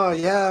 oh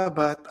yeah,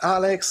 but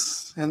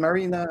Alex and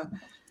Marina,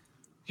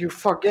 you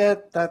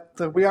forget that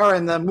we are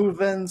in the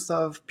movements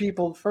of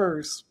people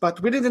first.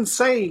 But we didn't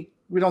say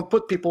we don't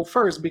put people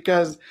first,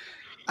 because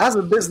as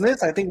a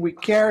business, I think we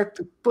care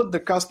to put the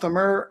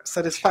customer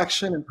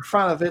satisfaction in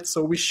front of it.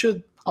 So we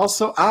should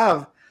also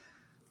have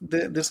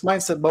this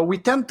mindset. But we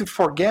tend to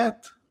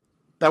forget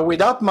that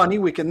without money,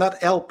 we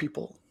cannot help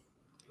people.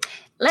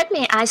 Let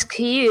me ask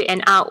you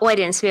and our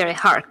audience a very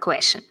hard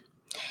question.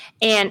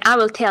 And I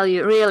will tell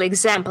you a real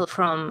example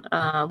from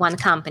one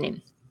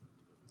company.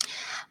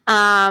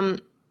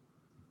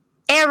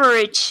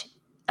 Average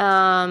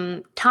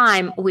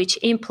time which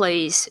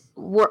employees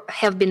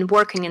have been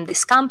working in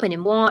this company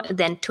more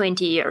than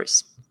 20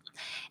 years.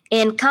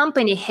 And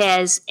company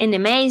has an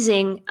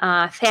amazing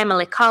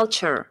family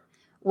culture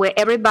where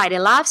everybody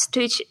loves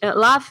each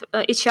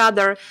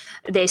other,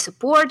 they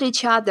support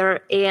each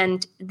other,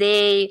 and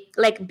they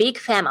like big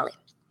family.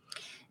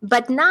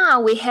 But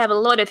now we have a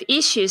lot of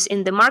issues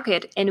in the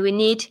market, and we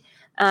need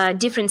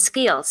different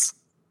skills.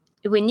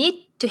 We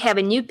need to have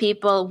a new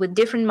people with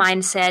different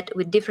mindset,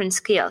 with different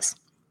skills.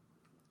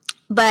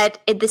 But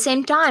at the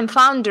same time,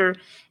 founder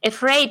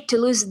afraid to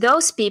lose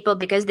those people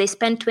because they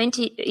spent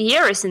 20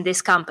 years in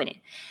this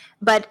company.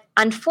 But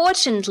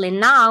unfortunately,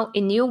 now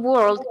in new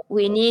world,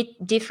 we need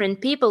different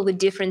people with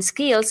different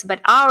skills.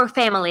 But our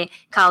family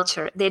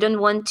culture, they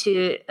don't want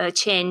to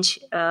change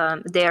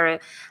their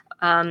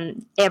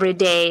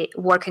everyday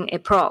working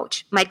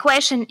approach. My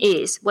question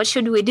is, what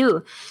should we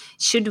do?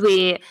 Should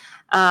we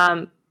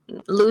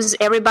lose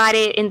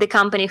everybody in the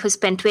company who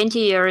spent 20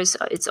 years?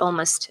 It's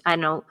almost, I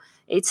know,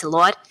 it's a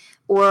lot.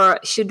 Or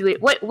should we?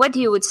 What do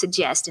you would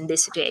suggest in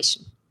this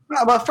situation?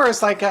 Well,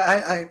 first, like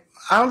I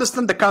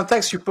understand the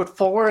context you put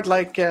forward,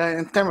 like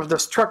in terms of the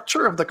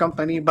structure of the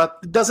company, but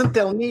it doesn't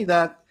tell me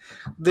that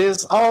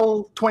there's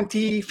all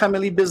 20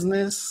 family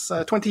business,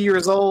 20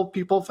 years old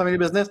people, family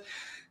business.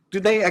 Do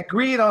they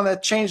agree on a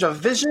change of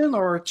vision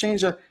or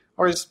change of,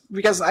 or is,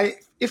 because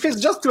if it's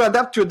just to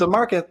adapt to the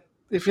market,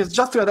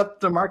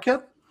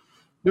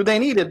 do they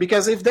need it?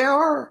 Because if they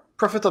are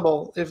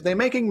profitable, if they're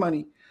making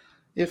money,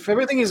 if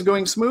everything is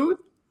going smooth,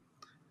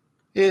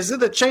 is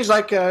it a change?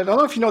 Like, I don't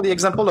know if you know the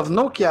example of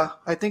Nokia,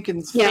 I think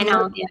in Finland.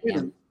 I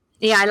know.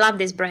 Yeah, I love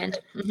this brand.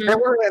 Mm-hmm. They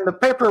were in the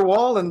paper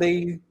wall and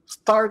they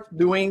start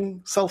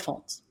doing cell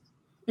phones.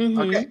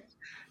 Mm-hmm. Okay.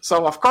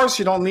 So, of course,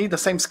 you don't need the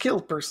same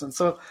skilled person.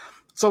 So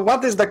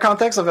what is the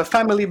context of a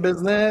family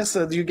business?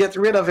 Do you get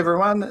rid of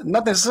everyone?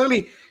 Not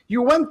necessarily.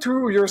 You went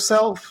through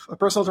yourself a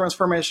personal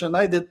transformation.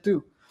 I did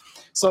too.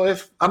 So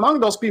if among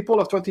those people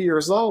of 20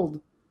 years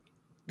old,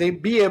 they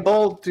be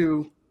able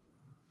to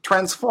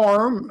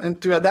transform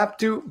and to adapt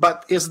to,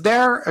 but is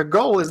there a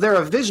goal? Is there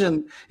a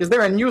vision? Is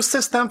there a new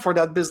system for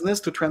that business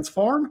to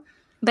transform?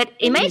 But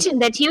imagine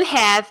that you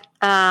have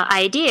an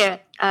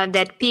idea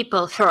that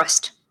people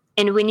first,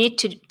 and we need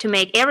to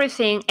make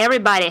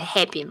everybody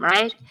happy,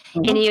 right?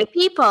 Mm-hmm. And your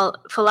people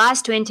for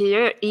last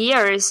 20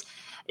 years,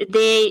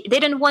 they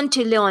don't want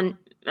to learn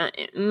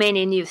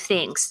many new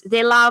things.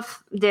 They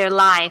love their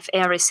life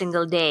every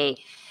single day.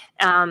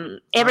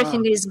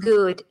 Everything is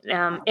good.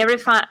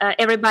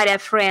 Everybody are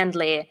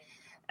friendly.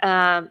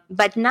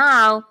 But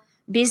now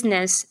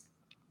business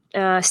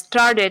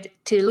started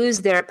to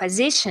lose their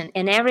position,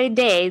 and every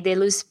day they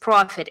lose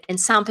profit and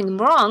something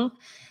wrong.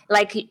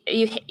 Like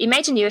you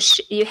imagine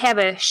you have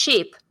a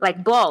ship,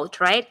 like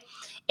boat, right?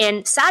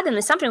 And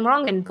suddenly something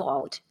wrong in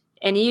boat,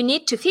 and you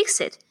need to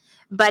fix it.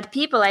 But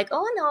people like,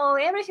 oh no,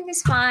 everything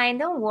is fine.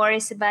 Don't worry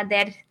about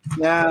that.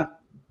 Yeah.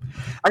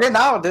 Again,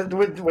 now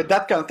with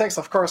that context,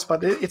 of course,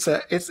 but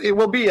it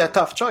will be a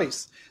tough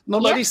choice.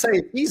 Nobody say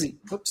it's easy.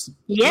 Oops.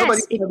 Yes,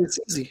 nobody said it's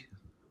easy.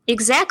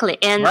 Exactly,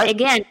 and right?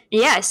 Again,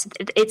 yes,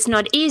 it's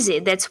not easy.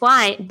 That's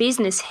why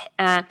business,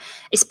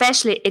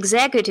 especially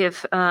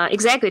executives,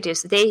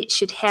 they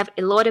should have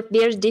a lot of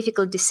very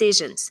difficult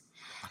decisions.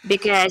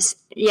 Because,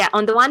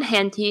 on the one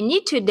hand, you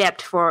need to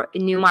adapt for a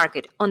new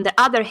market. On the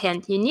other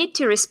hand, you need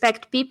to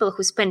respect people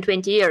who spend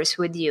 20 years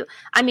with you.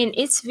 I mean,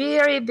 it's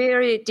very,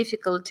 very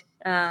difficult.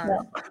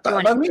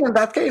 But me, in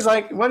that case,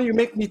 like, what you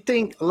make me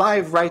think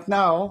live right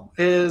now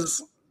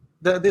is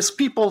this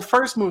people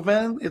first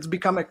movement, it's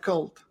become a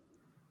cult.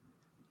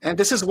 And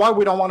this is why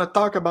we don't want to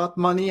talk about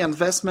money,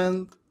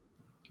 investment,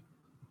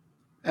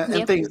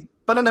 and things.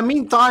 But in the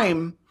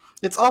meantime,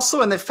 it's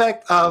also an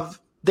effect of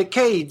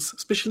decades,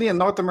 especially in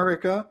North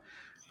America,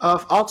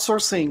 of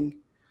outsourcing,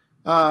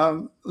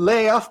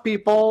 lay off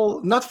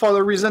people, not for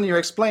the reason you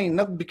explained,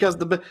 not because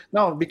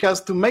because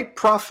to make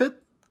profit,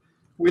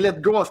 we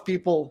let go of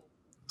people,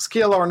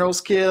 skill or no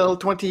skill,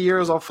 20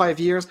 years or 5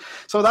 years.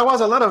 So that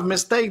was a lot of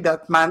mistake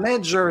that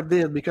manager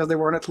did because they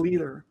were not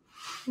leader.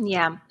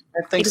 Yeah,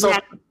 I think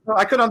exactly. So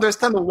I could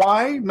understand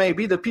why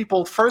maybe the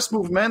people first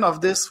movement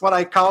of this, what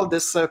I call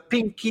this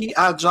pinky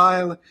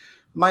agile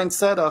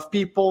mindset of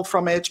people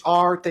from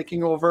HR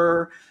taking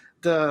over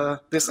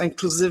this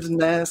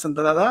inclusiveness and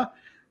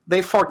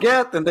they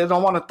forget and they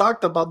don't want to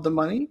talk about the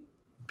money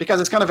because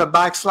it's kind of a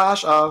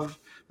backslash of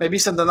maybe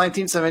since the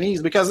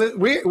 1970s, because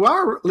we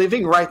are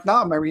living right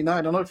now, Marina.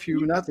 I don't know if you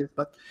noticed,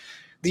 but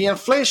the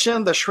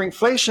inflation, the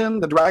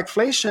shrinkflation, the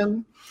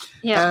dragflation,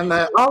 and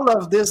all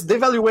of this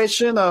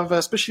devaluation of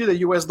especially the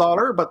US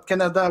dollar, but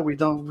Canada, we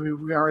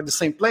are in the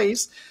same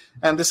place.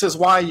 And this is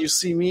why you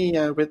see me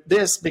with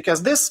this,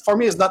 because this for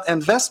me is not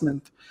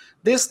investment.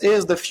 This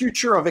is the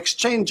future of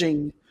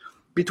exchanging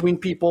between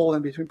people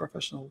and between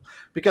professionals,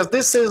 because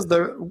this is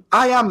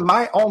I am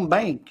my own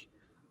bank.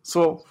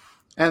 So,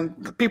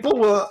 and people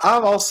will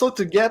have also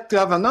to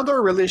have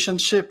another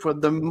relationship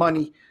with the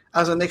money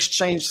as an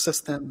exchange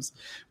systems.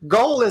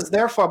 Gold is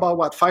there for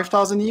about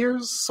 5,000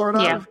 years, sort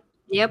of. Yeah.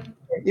 Yep.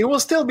 It will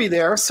still be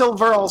there.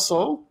 Silver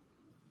also,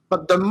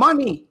 but the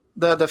money,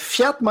 the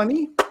fiat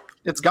money,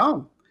 it's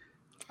gone.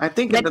 I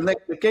think in the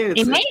next decade.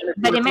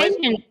 But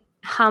imagine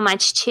how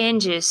much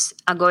changes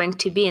are going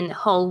to be in the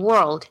whole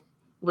world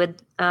with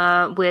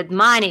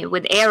money,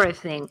 with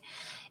everything.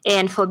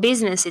 And for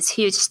business, it's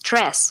huge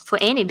stress for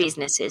any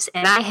businesses.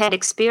 And I had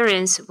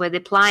experience with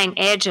applying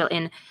Agile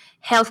in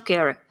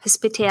healthcare,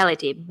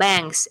 hospitality,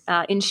 banks,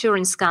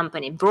 insurance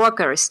company,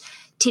 brokers,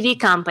 TV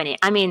company.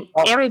 I mean,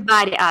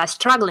 everybody are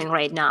struggling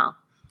right now.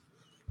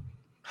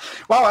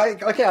 Well, I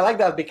like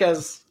that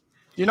because,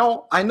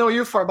 I know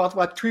you for about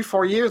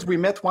 3-4 years. We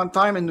met one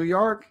time in New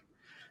York,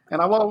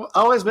 and I've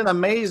always been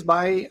amazed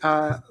by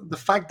the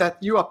fact that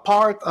you are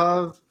part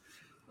of,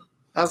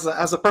 as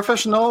a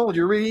professional,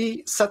 you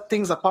really set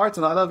things apart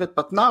and I love it.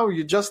 But now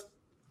you just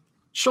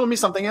showed me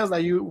something else,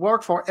 that you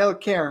work for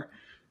healthcare,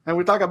 and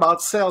we talk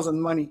about sales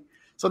and money.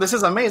 So this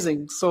is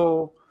amazing.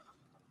 So,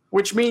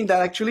 which means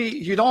that actually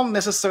you don't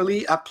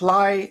necessarily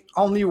apply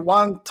only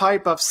one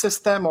type of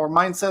system or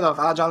mindset of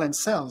Agile and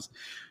sales.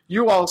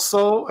 You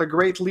also a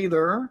great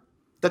leader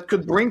that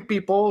could bring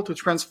people to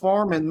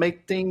transform and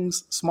make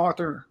things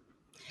smarter.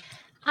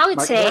 I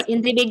would say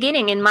in the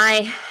beginning, in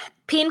my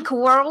pink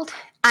world,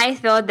 I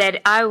thought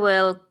that I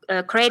will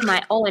create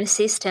my own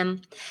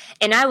system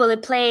and I will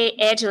apply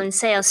Agile in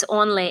sales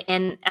only,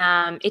 and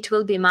it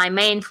will be my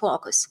main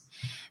focus.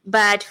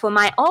 But for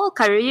my whole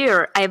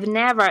career, I've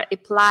never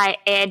applied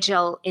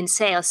Agile in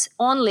sales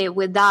only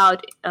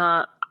without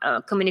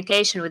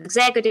communication with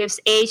executives,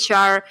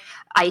 HR,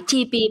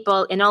 IT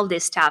people, and all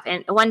this stuff.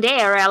 And one day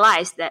I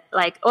realized that,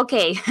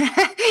 okay,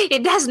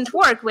 it doesn't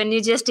work when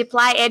you just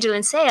apply Agile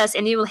in sales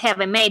and you will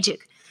have a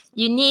magic.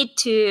 You need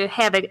to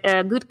have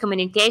a good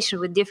communication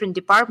with different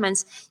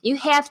departments. You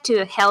have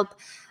to help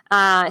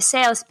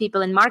sales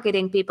people and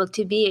marketing people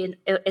to be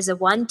as a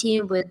one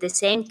team with the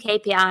same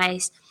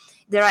KPIs.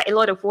 There are a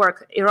lot of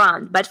work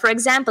around. But for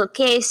example,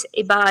 case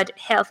about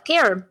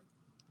healthcare,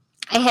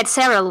 I had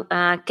several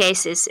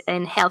cases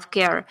in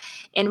healthcare,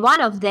 and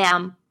one of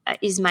them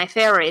is my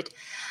favorite.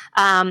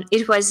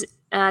 It was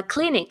a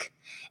clinic.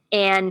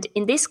 And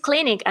in this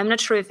clinic, I'm not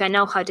sure if I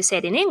know how to say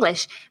it in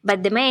English,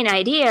 but the main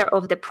idea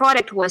of the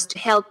product was to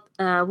help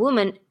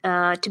women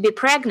to be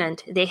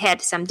pregnant. They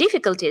had some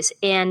difficulties,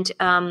 and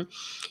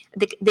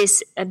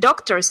these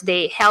doctors,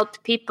 they helped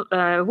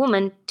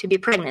women to be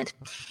pregnant.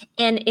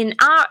 And in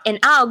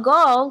our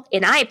goal,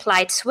 and I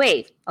applied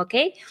Sway,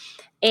 okay,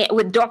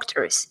 with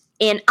doctors.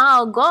 And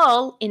our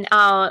goal in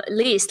our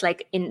list,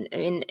 like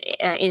in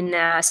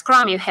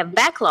Scrum, you have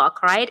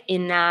backlog, right?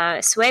 In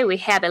Sway, we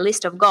have a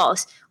list of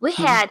goals. We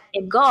had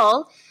a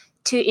goal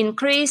to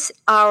increase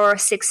our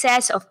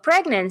success of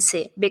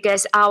pregnancy,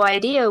 because our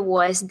idea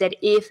was that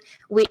if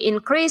we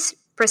increase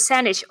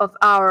percentage of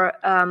our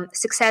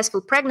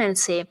successful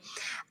pregnancy,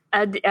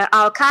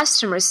 our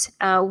customers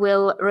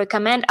will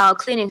recommend our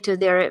clinic to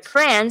their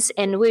friends,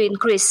 and we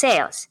increase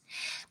sales.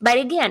 But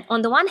again,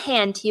 on the one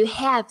hand, you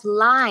have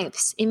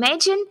lives.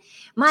 Imagine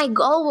my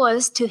goal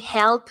was to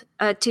help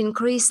to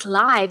increase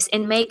lives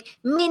and make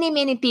many,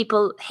 many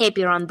people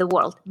happy around the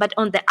world. But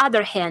on the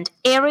other hand,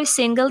 every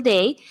single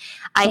day,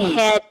 I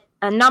had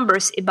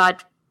numbers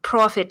about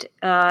profit,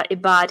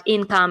 about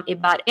income,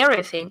 about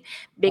everything,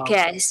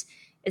 because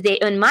they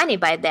earn money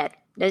by that.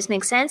 Does it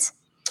make sense?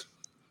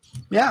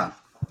 Yeah.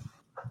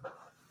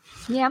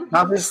 Yeah.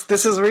 Now this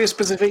is really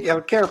specific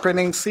healthcare,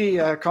 pregnancy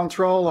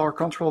control or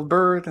controlled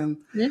birth and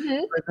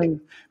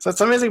everything. So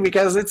it's amazing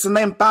because it's an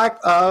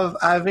impact of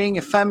having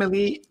a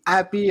family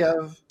happy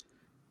of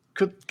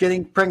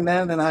getting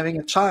pregnant and having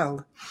a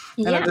child.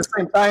 And at the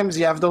same time,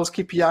 you have those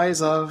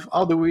KPIs of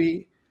how do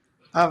we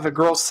have a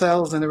gross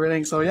sales and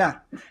everything. So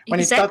when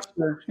you touch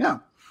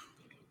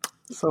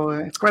so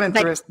it's quite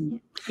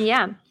interesting.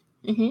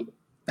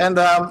 And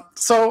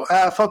so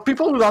for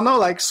people who don't know,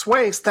 like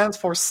SWAY stands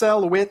for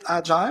Sell with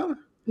Agile.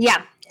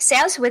 Yeah,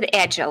 Sales with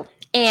Agile.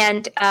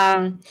 And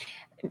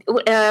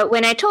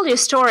when I told you a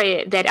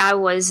story that I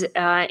was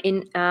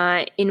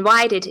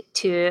invited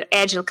to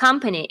Agile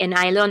company and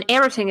I learned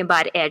everything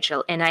about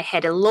Agile, and I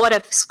had a lot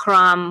of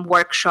Scrum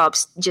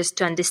workshops just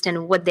to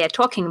understand what they're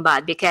talking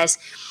about, because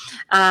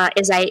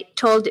as I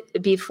told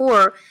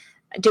before,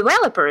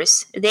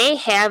 developers, they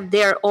have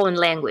their own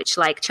language,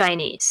 like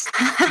Chinese.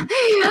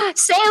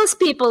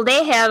 Salespeople,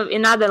 they have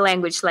another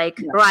language, like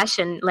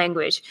Russian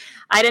language.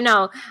 I don't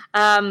know.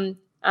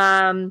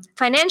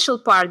 financial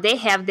part, they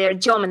have their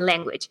German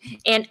language.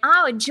 And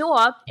our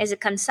job as a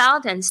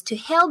consultants to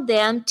help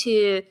them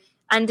to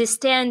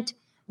understand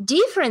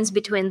difference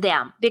between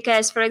them.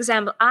 Because, for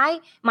example,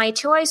 my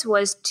choice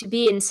was to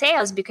be in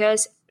sales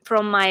because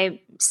from my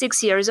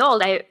 6 years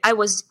old, I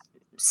was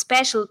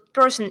special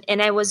person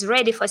and I was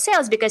ready for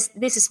sales because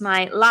this is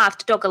my love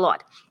to talk a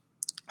lot.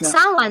 Yeah.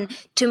 Someone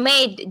to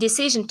made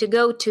decision to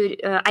go to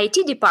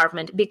IT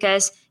department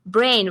because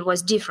brain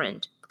was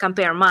different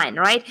compare mine,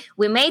 right?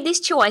 We made this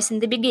choice in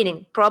the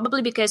beginning,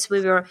 probably because we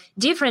were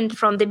different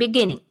from the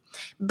beginning.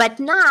 But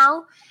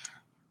now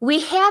we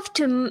have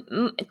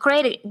to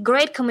create a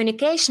great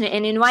communication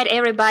and invite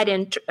everybody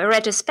in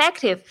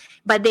retrospective,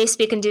 but they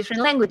speak in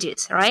different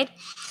languages, right?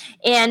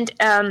 And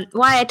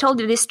why I told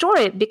you this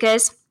story,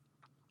 because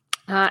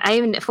I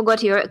even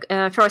forgot your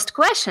first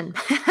question.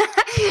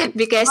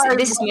 Because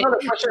this is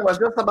the question was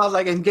just about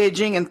like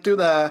engaging into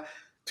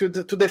to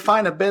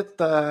define a bit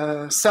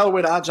sell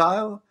with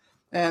agile.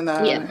 And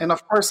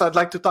of course, I'd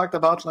like to talk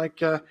about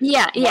like when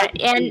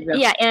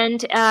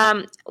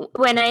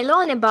I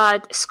learned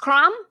about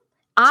Scrum,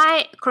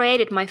 I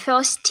created my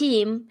first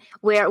team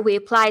where we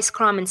apply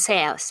Scrum in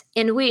sales,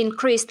 and we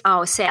increased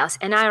our sales.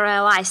 And I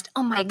realized,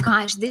 oh my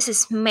gosh, this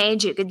is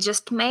magic! It's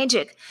just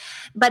magic.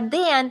 But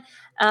then,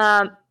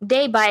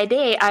 day by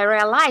day, I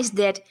realized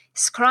that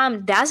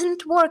Scrum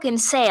doesn't work in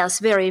sales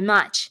very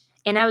much,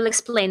 and I will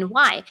explain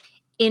why.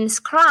 In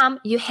Scrum,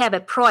 you have a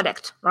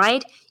product,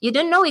 right? You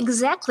don't know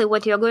exactly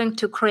what you're going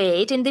to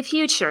create in the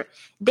future.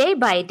 Day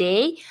by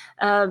day,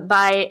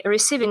 by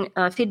receiving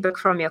feedback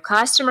from your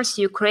customers,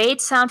 you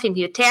create something,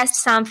 you test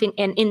something,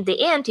 and in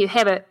the end, you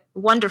have a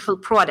wonderful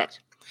product.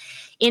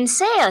 In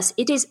sales,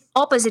 it is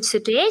opposite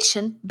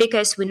situation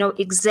because we know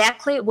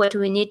exactly what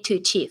we need to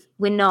achieve.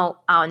 We know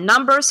our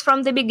numbers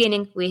from the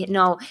beginning. We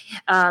know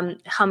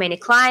how many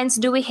clients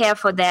do we have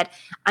for that.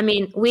 I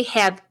mean, we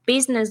have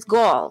business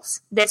goals.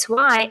 That's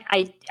why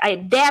I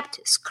adapt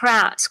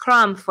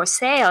Scrum for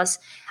sales.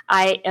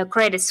 I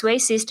created Sway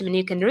system, and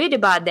you can read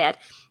about that.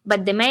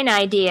 But the main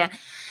idea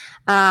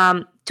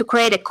to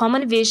create a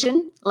common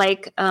vision,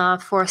 like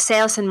for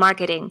sales and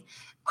marketing,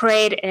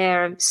 create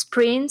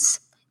sprints,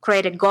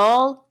 create a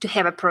goal, to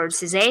have a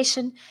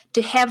prioritization,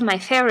 to have my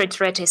favorite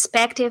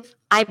retrospective.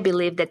 I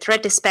believe that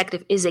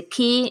retrospective is a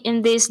key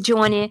in this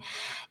journey,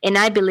 and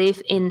I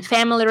believe in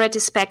family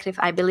retrospective.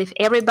 I believe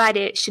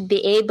everybody should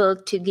be able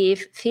to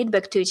give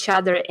feedback to each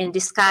other and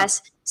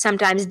discuss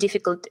sometimes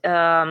difficult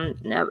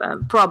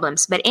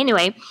problems. But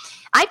anyway,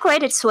 I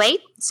created Sway,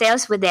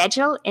 Sales with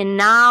Agile, and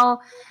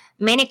now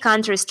many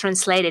countries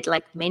translated,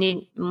 like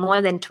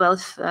more than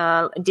 12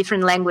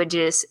 different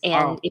languages.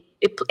 And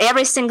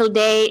every single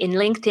day in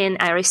LinkedIn,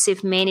 I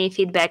receive many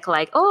feedback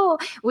like, oh,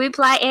 we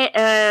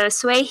apply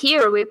Sway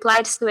here, we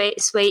applied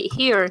Sway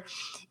here.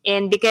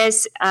 And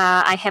because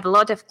I have a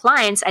lot of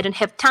clients, I don't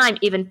have time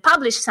even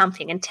publish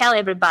something and tell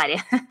everybody.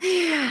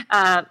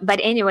 But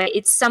anyway,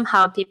 it's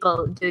somehow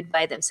people do it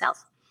by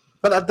themselves.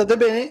 But at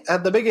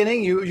the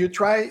beginning, you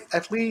try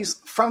at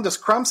least from the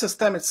Scrum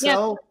system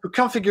itself to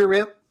configure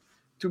it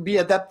to be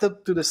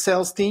adapted to the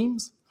sales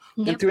teams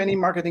and to any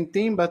marketing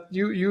team. But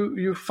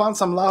you found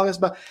some laws,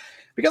 but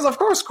because of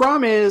course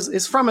Scrum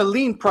is from a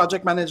lean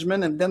project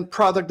management and then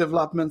product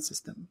development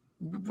system.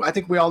 I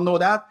think we all know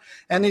that,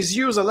 and it's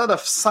used a lot of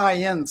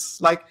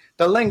science, like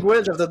the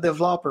language of the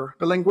developer,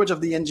 the language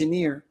of the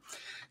engineer.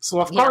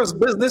 So of course,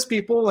 business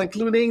people,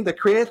 including the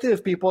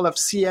creative people of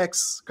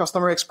CX,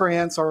 customer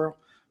experience, or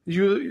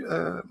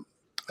using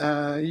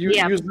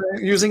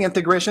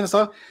integration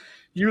stuff,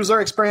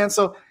 user experience.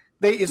 So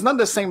it's not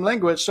the same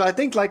language. So I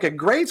think like a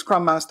great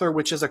Scrum Master,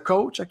 which is a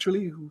coach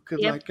actually, who could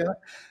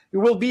you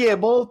will be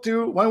able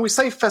to, when we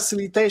say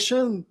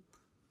facilitation,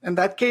 in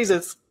that case,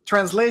 it's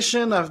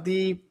translation of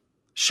the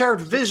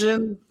shared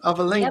vision of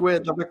a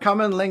language, of a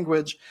common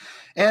language.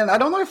 And I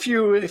don't know if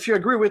you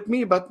agree with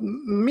me, but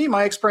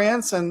my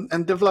experience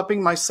and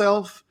developing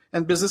myself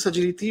and business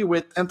agility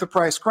with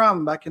Enterprise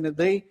Scrum back in the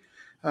day,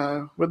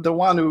 with the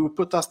one who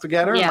put us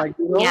together, Mike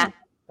Doodle,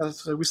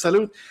 as we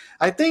salute.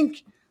 I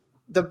think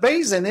the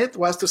base in it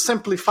was to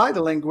simplify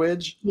the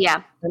language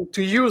and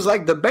to use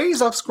like the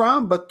base of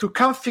Scrum, but to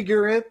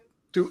configure it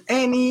to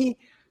any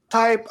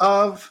type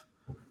of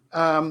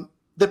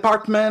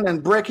department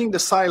and breaking the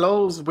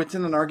silos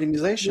within an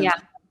organization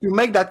to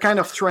make that kind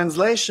of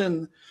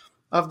translation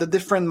of the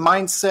different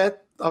mindset,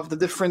 of the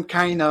different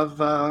kind of,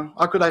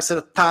 how could I say,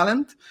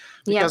 talent,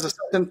 because a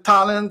certain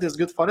talent is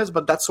good for this,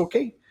 but that's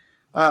okay.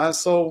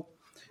 So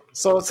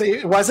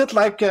was it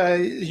like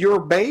your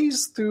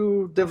base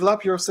to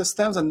develop your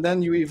systems and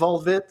then you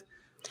evolve it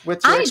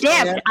with your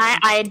experience?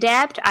 I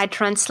adapt, I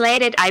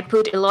translate it, I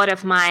put a lot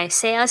of my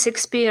sales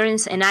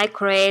experience, and I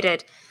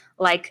created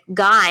like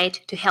guide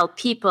to help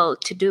people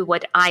to do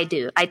what I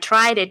do. I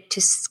tried it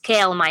to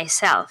scale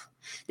myself.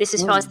 This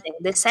is first thing.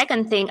 The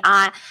second thing,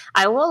 I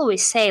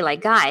always say,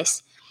 like,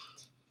 guys,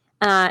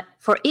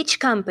 for each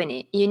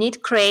company, you need to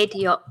create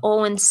your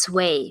own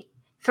Sway.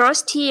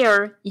 First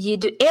year, you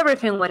do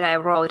everything what I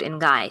wrote in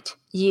guide.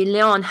 You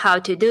learn how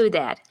to do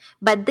that.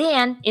 But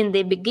then in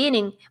the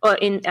beginning or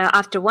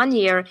after 1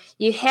 year,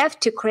 you have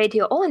to create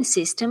your own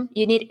system.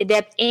 You need to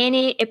adapt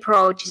any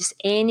approaches,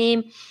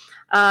 any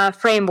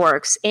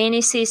frameworks,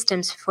 any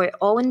systems for your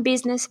own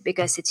business,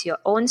 because it's your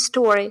own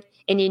story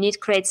and you need to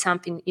create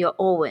something your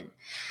own.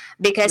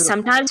 Because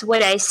sometimes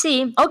what I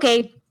see,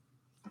 okay,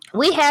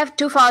 we have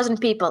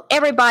 2,000 people.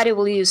 Everybody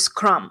will use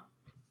Scrum.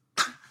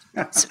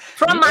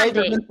 From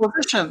Monday.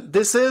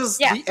 This is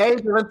the age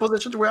of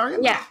imposition we are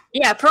in.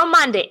 Yeah. From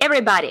Monday,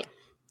 everybody.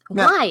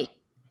 Yeah. Why?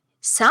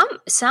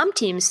 Some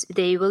teams,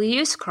 they will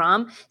use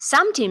Scrum.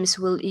 Some teams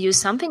will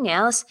use something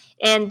else.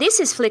 And this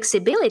is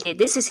flexibility.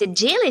 This is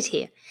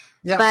agility.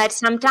 Yeah. But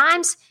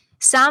sometimes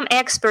some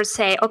experts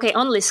say, okay,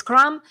 only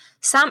Scrum.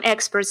 Some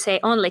experts say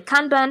only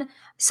Kanban.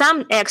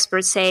 Some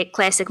experts say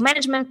classic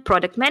management,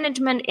 product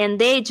management, and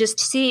they just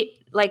see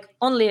like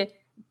only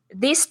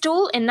this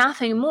tool and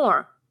nothing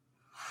more.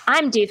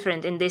 I'm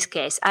different in this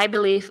case. I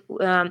believe,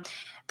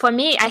 for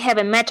me, I have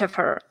a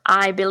metaphor.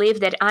 I believe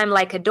that I'm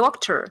like a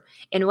doctor.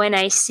 And when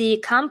I see a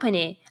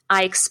company,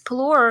 I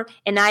explore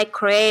and I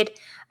create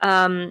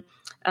a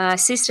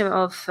system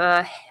of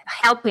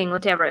helping,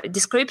 whatever,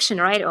 description,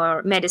 right?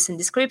 Or medicine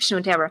description,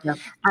 whatever,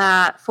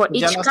 for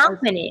each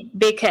company,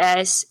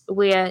 because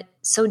we're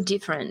so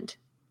different.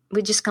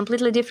 We're just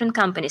completely different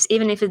companies,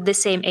 even if it's the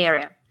same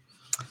area.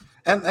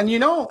 And you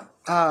know,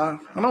 I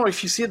don't know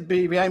if you see it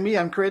behind me,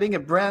 I'm creating a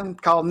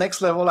brand called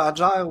Next Level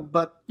Agile,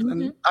 but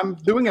and I'm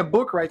doing a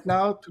book right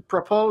now to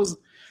propose,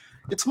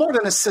 it's more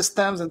than a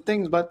systems and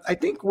things, but I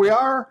think we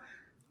are,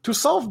 to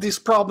solve this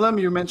problem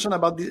you mentioned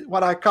about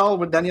what I call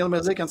with Daniel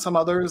Mezick and some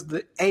others,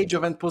 the age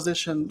of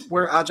imposition,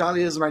 where Agile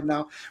is right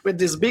now, with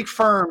this big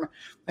firm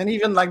and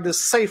even like the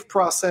SAFe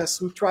process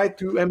who try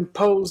to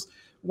impose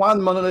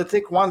one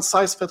monolithic,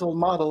 one-size-fits-all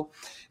model.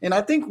 And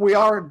I think we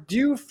are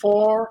due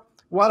for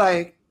what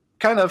I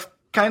kind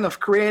of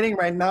creating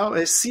right now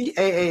is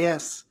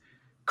CAAS,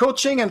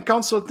 Coaching and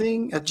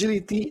Consulting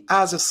Agility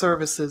as a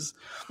Services.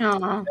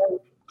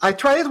 I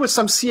tried it with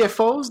some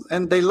CFOs,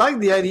 and they like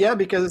the idea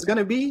because it's going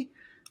to be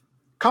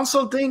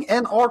consulting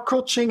and or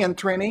coaching and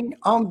training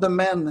on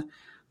demand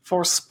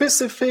for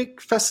specific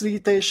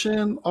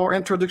facilitation or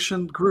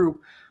introduction group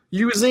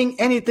using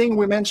anything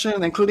we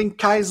mentioned, including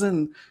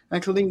Kaizen,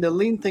 including the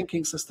lean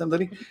thinking system,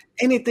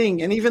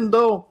 anything. And even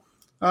though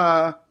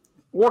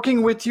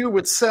working with you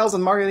with sales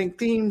and marketing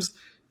teams,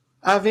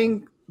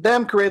 having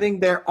them creating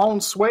their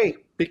own sway,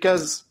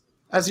 because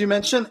as you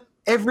mentioned,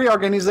 every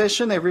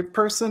organization, every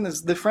person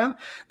is different.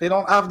 They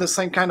don't have the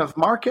same kind of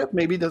market,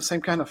 maybe the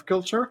same kind of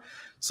culture.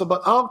 So,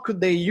 but how could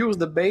they use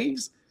the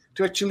base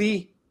to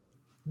actually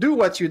do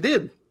what you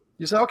did?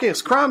 You say, okay,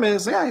 Scrum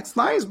is, it's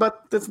nice,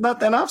 but it's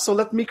not enough. So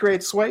let me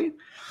create Sway.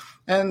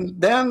 And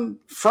then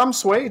from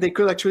Sway, they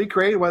could actually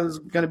create what is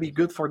going to be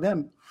good for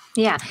them.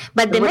 Yeah,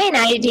 but the main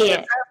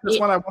idea... That's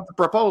what I want to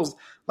propose.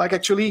 Like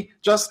actually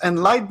just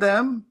enlighten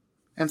them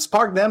and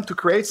spark them to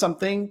create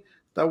something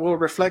that will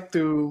reflect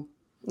to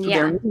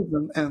their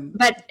needs.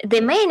 But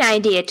the main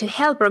idea to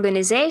help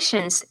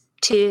organizations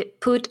to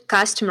put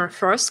customer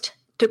first,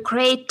 to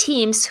create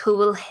teams who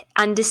will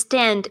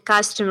understand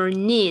customer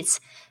needs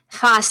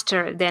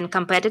faster than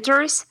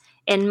competitors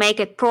and make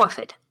it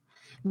profit.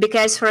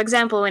 Because, for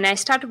example, when I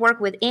start work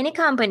with any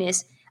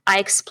companies, I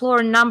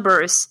explore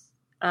numbers.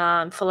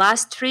 For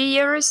last 3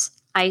 years,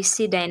 I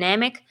see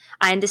dynamic.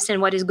 I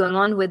understand what is going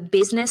on with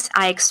business.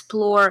 I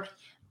explore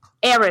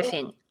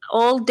everything,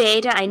 all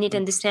data. I need to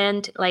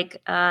understand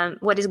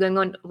what is going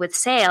on with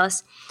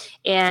sales,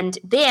 and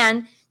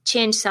then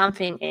change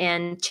something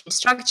and change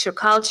structure,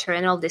 culture,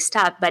 and all this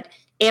stuff. But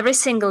every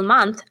single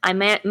month, I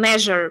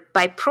measure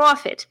by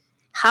profit.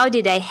 How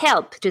did I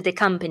help to the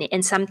company?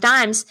 And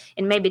sometimes,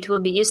 and maybe it will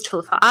be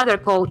useful for other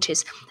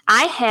coaches,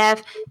 I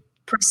have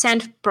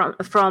percent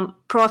from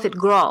profit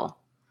grow.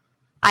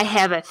 I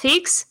have a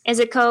fix as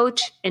a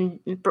coach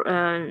and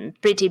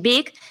pretty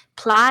big,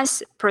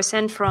 plus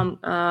percent from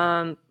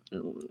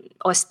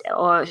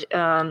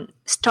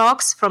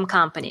stocks from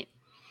company.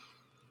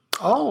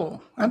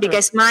 Oh,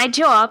 because my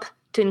job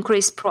to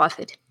increase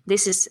profit.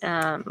 This is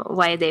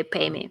why they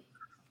pay me.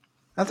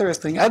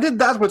 Interesting. I did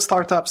that with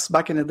startups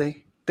back in the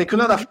day. They could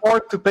not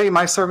afford to pay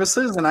my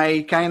services, and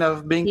I kind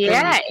of being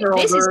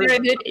this is very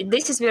good.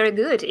 This is very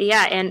good.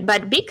 Yeah,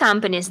 but big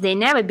companies, they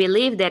never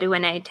believe that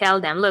when I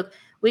tell them, look,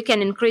 we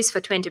can increase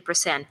for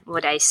 20%,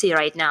 what I see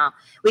right now.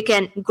 We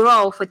can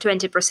grow for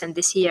 20%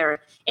 this year.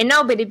 And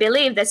nobody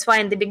believed. That's why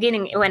in the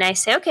beginning, when I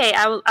say, okay,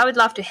 I would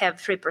love to have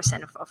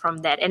 3% from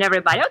that. And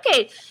everybody,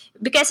 okay,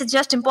 because it's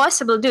just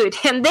impossible, do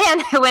it. And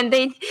then when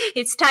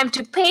it's time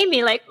to pay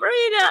me, like,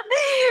 Marina,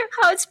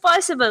 how it's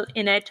possible?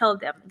 And I told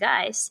them,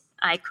 guys,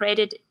 I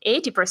created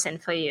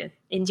 80% for you.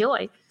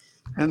 Enjoy.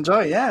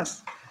 Enjoy,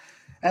 yes.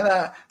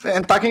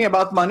 And talking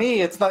about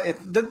money, it's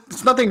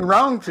nothing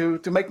wrong to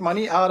make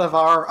money out of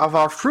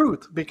our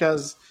fruit,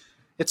 because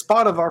it's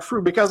part of our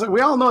fruit. Because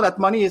we all know that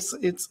money it's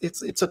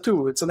a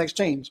tool, it's an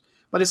exchange,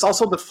 but it's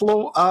also the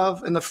flow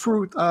of and the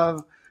fruit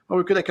of what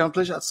we could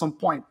accomplish at some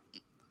point.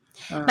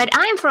 But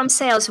I'm from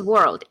sales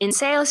world. In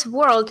sales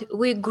world,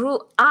 we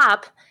grew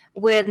up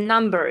with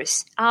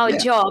numbers. Our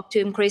job to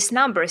increase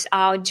numbers,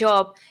 our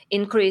job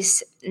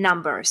increase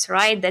numbers,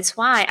 right? That's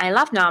why I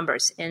love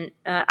numbers. And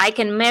I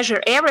can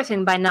measure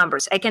everything by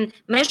numbers. I can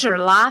measure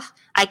love.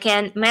 I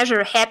can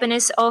measure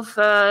happiness of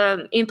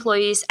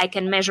employees. I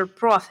can measure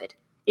profit.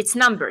 It's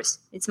numbers.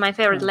 It's my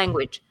favorite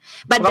language.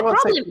 But the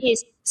problem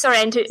is,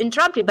 sorry to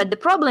interrupt you, but the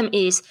problem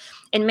is,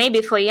 and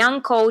maybe for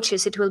young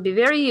coaches, it will be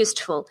very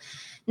useful.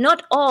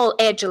 Not all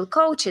agile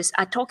coaches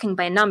are talking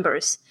by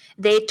numbers.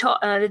 They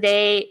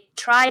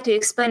try to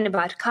explain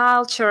about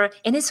culture,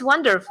 and it's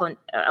wonderful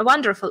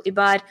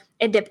about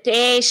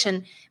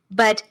adaptation,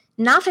 but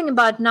nothing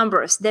about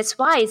numbers. That's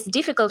why it's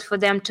difficult for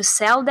them to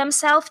sell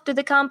themselves to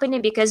the company,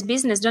 because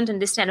business don't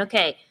understand,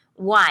 okay,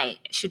 why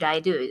should I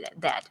do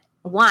that?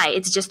 Why?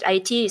 It's just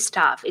IT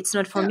stuff. It's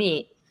not for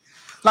me.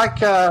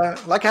 Like I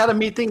had a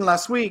meeting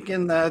last week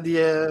in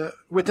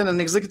within an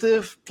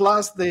executive,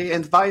 plus they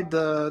invite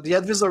the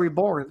advisory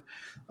board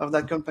of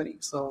that company.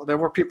 So there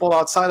were people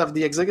outside of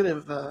the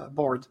executive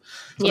board.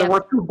 So there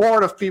were 2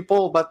 board of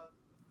people, but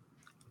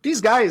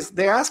these guys,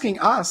 they're asking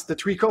us, the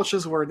 3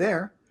 coaches were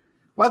there,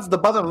 what's the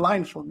bottom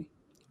line for me?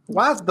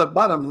 What's the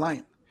bottom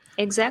line?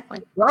 Exactly.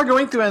 We're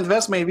going to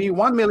invest maybe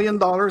 $1 million in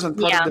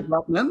product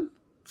development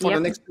for the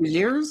next 2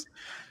 years,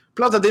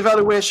 plus the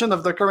devaluation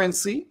of the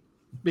currency.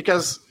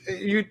 Because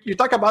you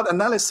talk about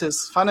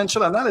analysis,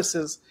 financial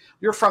analysis,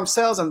 you're from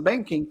sales and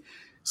banking.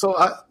 So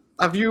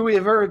have you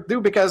ever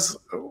because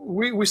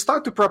we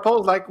start to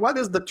propose, like, what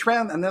is the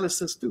trend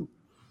analysis do?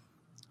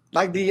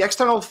 Like the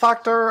external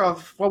factor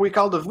of what we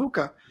call the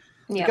VUCA.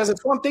 Yeah. Because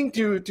it's one thing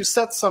to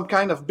set some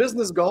kind of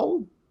business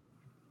goal,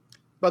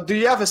 but do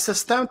you have a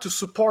system to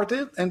support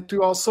it and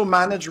to also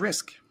manage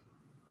risk?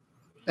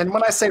 And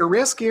when I say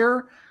risk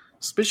here,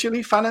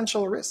 especially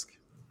financial risk.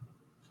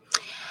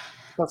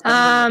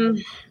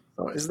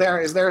 So is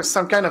there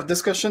some kind of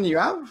discussion you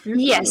have?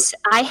 Yes,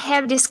 I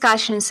have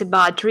discussions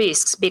about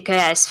risks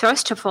because,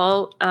 first of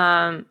all,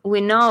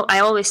 we know, I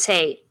always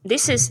say,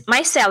 this is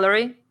my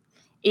salary.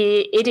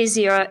 It is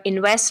your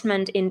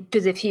investment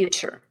into the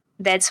future.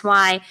 That's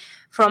why,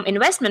 from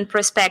investment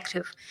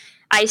perspective,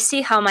 I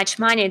see how much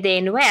money they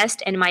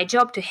invest, and my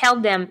job to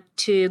help them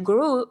to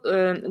grow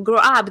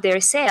up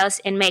their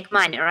sales and make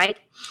money, right?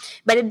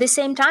 But at the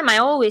same time, I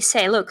always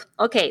say, look,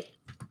 okay,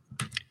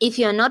 if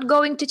you're not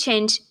going to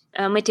change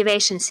a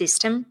motivation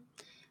system,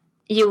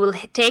 you will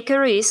take a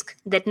risk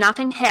that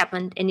nothing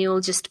happened and you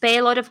will just pay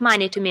a lot of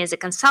money to me as a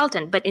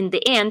consultant, but in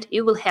the end,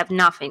 you will have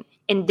nothing.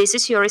 And this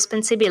is your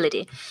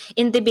responsibility.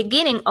 In the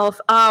beginning of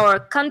our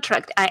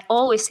contract, I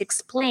always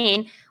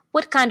explain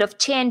what kind of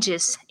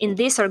changes in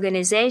this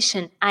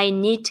organization I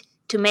need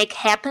to make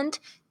happen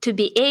to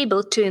be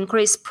able to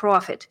increase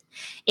profit.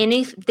 And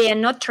if they're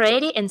not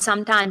ready, and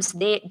sometimes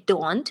they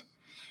don't,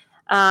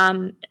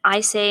 I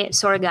say,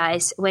 sorry,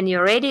 guys, when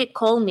you're ready,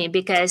 call me,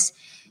 because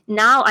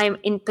now I'm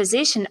in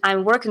position,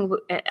 I'm working,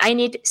 I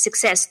need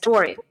success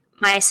story.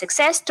 My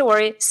success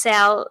story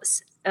sell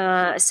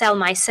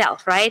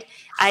myself, right?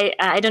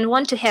 I don't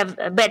want to have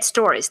bad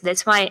stories.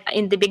 That's why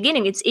in the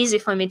beginning, it's easy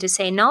for me to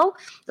say, no,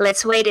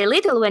 let's wait a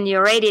little when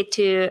you're ready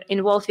to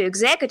involve your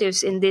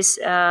executives in this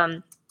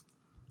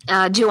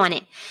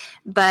journey.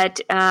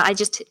 But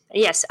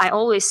I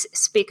always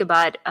speak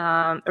about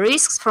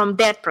risks from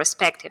that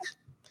perspective.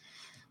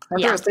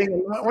 Interesting.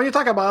 Yeah. When you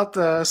talk about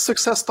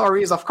success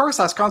stories, of course,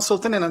 as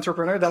consultant and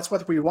entrepreneur, that's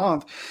what we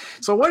want.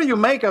 So what do you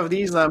make of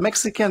these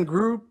Mexican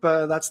group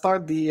that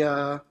start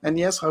and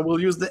yes, I will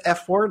use the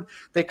F word,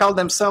 they call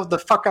themselves the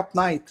fuck up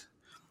night.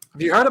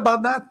 Have you heard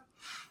about that?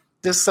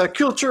 This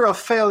culture of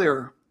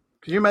failure.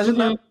 Can you imagine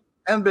that?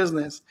 And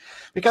business.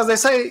 Because they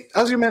say,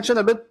 as you mentioned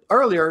a bit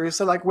earlier, you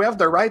said, like, we have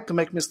the right to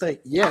make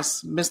mistakes.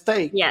 Yes,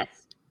 mistake. Yes.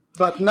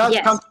 But not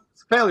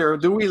failure.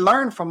 Do we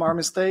learn from our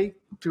mistake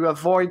to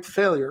avoid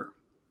failure?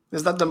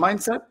 Is that the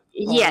mindset?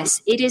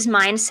 Yes, it is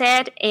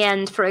mindset.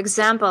 And for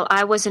example,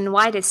 I was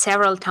invited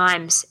several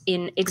times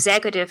in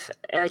executive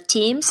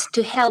teams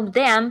to help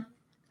them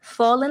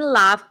fall in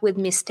love with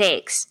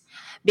mistakes.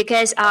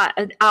 Because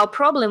our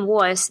problem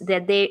was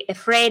that they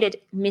afraid of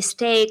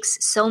mistakes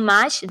so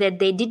much that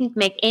they didn't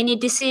make any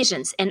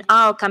decisions. And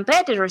our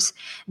competitors,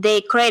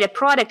 they create a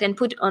product and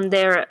put on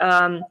their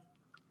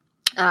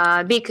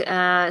big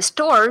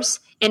stores,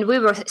 and we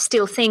were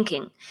still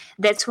thinking.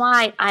 That's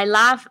why I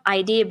love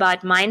idea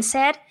about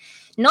mindset,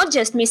 not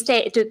just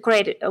mistake to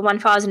create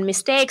 1,000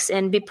 mistakes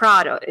and be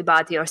proud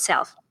about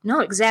yourself.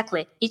 No,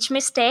 exactly. Each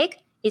mistake,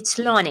 it's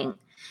learning.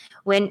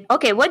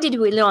 What did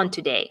we learn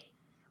today?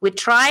 We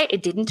tried,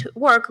 it didn't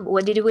work.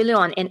 What did we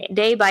learn? And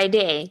day by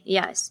day,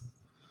 yes.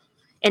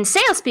 And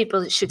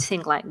salespeople should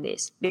think like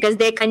this, because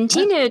they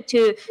continue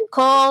to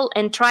call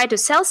and try to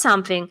sell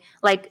something,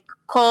 like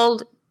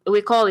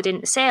we call it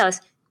in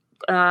sales,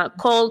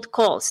 cold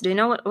calls. Do you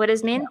know what does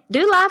it mean? Do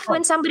you laugh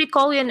when somebody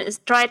calls you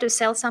and try to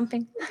sell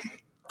something?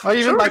 Or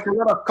even like a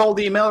lot of cold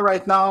email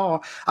right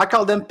now. I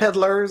call them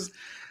peddlers.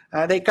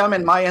 They come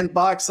in my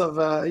inbox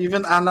of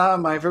even Anna,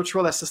 my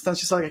virtual assistant.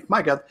 She's like,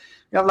 my God,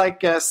 you have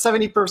like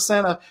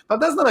 70%. But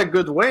that's not a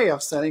good way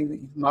of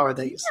selling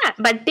nowadays. Yeah,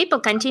 but people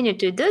continue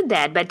to do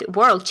that. But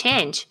world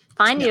change.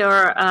 Find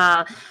your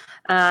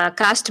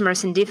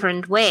customers in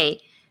different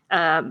way.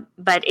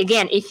 But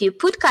again, if you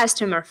put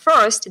customer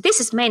first, this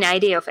is main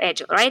idea of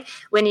Agile, right?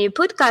 When you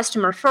put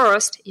customer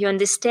first, you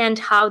understand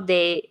how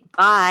they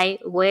buy,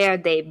 where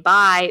they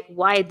buy,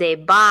 why they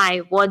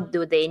buy, what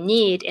do they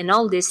need, and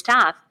all this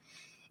stuff.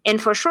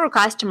 And for sure,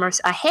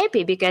 customers are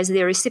happy because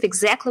they receive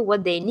exactly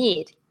what they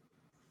need.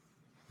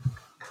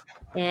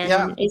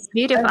 And it's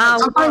beautiful.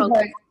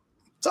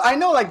 So I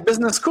know like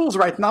business schools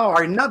right now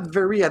are not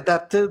very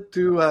adapted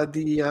to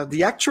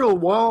the actual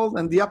world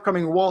and the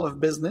upcoming world of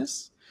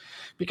business,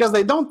 because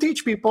they don't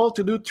teach people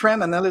to do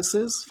trend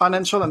analysis,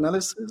 financial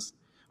analysis,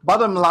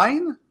 bottom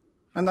line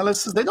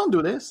analysis. They don't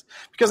do this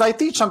because I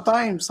teach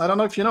sometimes. I don't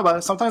know if you know,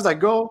 but sometimes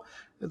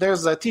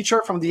there's a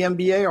teacher from the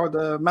MBA or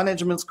the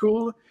management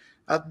school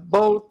at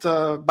both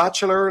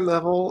bachelor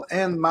level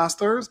and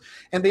masters,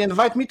 and they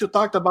invite me to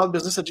talk about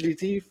business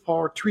agility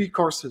for 3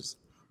 courses.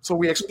 So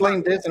we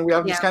explain this and we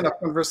have this kind of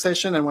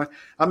conversation, and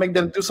I make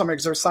them do some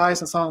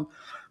exercise and so on,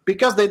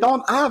 because they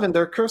don't have in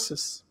their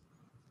courses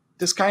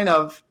this kind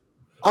of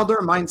other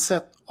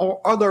mindset or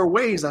other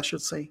ways, I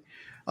should say,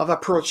 of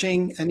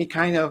approaching any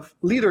kind of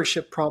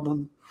leadership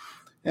problem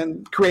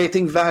and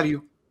creating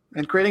value.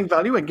 And creating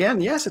value,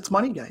 again, yes, it's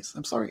money, guys.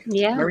 I'm sorry.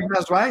 Yeah.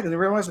 Marina's right. And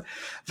everyone's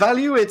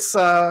value, it's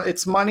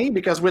money,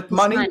 because with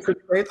money, you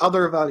could create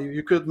other value.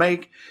 You could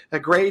make a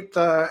great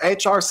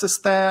HR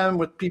system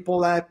with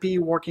people happy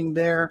working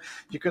there.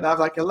 You could have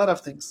like a lot of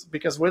things,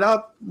 because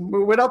without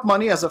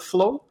money as a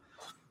flow,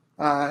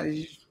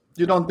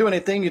 you don't do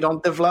anything, you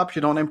don't develop,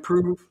 you don't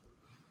improve.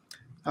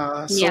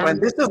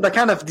 And this is the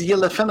kind of the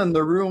elephant in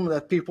the room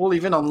that people,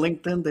 even on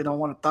LinkedIn, they don't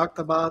want to talk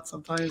about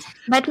sometimes.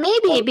 But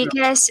maybe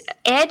because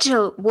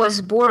Agile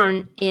was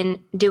born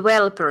in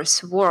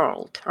developers'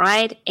 world,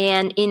 right?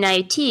 And in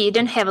IT, you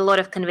don't have a lot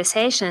of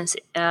conversations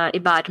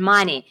about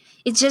money.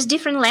 It's just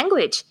different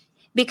language,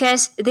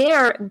 because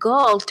their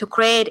goal to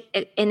create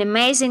an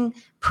amazing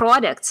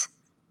product,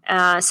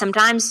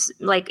 sometimes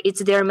like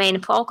it's their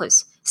main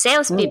focus.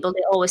 Salespeople,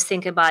 they always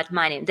think about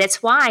money.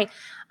 That's why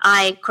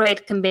I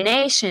create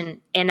combination,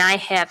 and I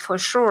have for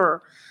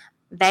sure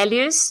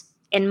values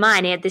and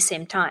money at the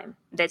same time.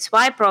 That's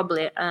why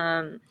probably.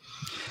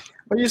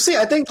 But you see,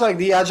 I think like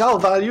the Agile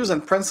values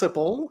and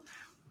principle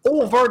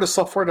over the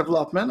software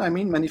development, I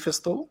mean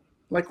manifesto,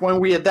 like when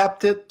we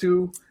adapt it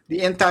to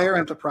the entire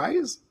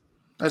enterprise,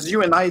 as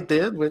you and I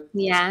did with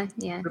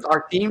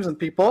our teams and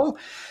people,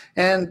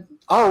 and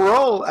our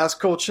role as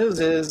coaches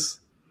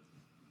is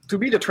to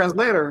be the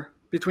translator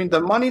between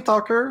the money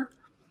talker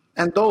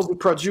and those who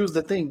produce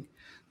the thing.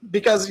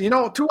 Because,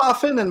 too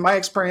often in my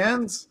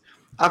experience,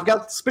 I've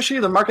got especially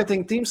the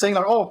marketing team saying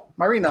like, oh,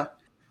 Marina,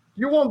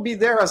 you won't be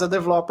there as a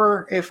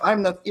developer if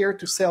I'm not here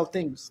to sell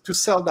things, to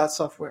sell that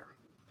software.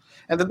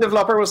 And the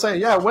developer will say,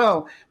 yeah,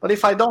 well, but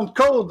if I don't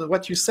code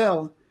what you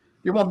sell,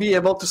 you won't be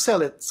able to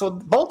sell it. So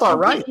both are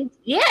right.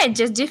 Yeah,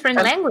 just different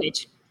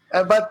language.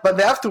 But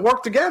they have to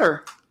work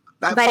together.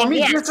 For me,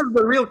 this is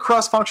the real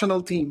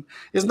cross-functional team.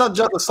 It's not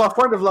just a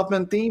software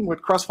development team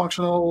with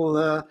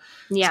cross-functional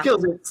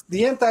skills. It's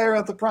the entire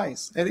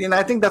enterprise. And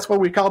I think that's what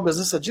we call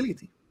business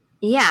agility.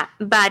 Yeah,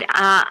 but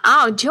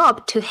our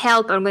job to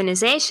help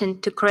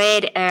organization to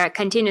create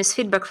continuous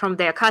feedback from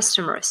their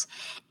customers.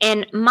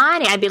 And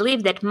money, I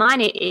believe that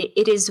money,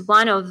 it is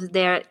one of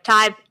their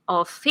type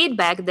of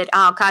feedback that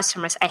our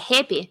customers are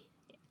happy.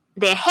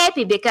 They're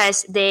happy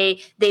because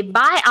they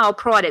buy our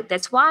product.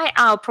 That's why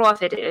our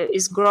profit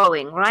is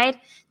growing, right?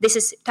 This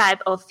is type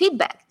of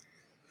feedback.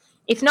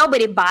 If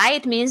nobody buy,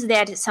 it means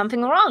that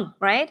something wrong,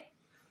 right?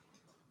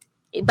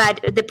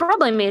 But the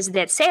problem is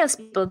that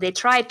salespeople, they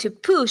try to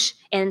push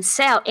and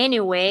sell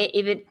anyway,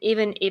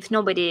 even if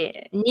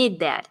nobody need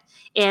that.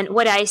 And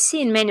what I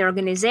see in many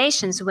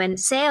organizations, when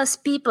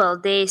salespeople,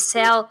 they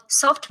sell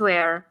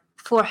software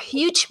for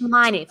huge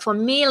money, for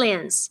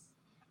millions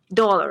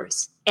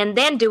dollars, and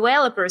then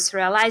developers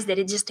realize that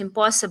it's just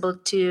impossible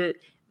to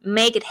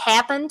make it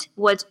happen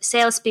what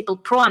salespeople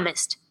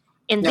promised.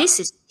 And this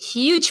is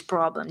huge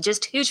problem,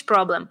 just huge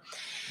problem.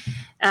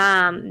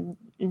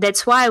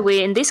 That's why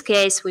in this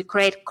case, we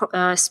create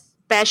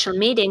special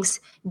meetings.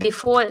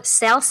 Before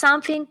sell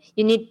something,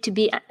 you need to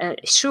be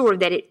sure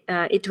that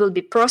it will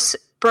be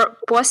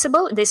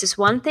possible. This is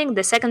one thing.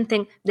 The second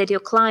thing, that your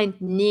client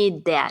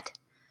need that,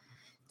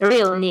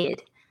 real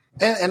need.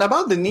 And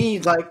about the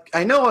need, like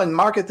I know in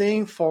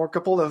marketing for a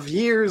couple of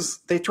years,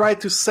 they try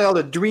to sell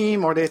a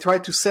dream or they try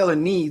to sell a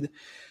need.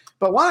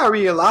 But what I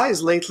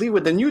realized lately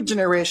with the new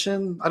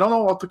generation, I don't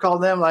know what to call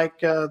them, like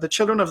the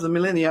children of the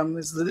millennium,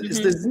 is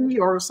the Z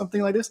or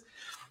something like this.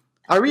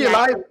 I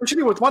realized,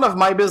 especially with one of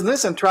my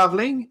business and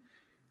traveling,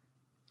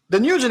 the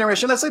new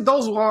generation, let's say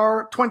those who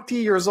are 20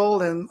 years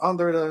old and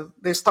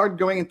they start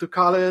going into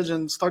college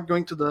and start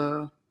going to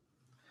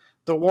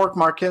the work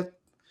market,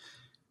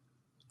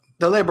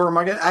 the labor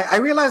market, I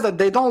realized that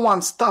they don't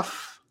want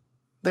stuff.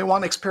 They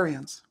want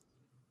experience.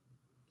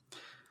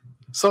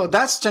 So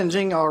that's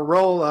changing our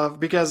role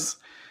because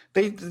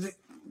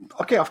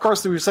okay, of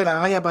course, we say,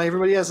 but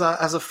everybody has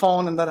a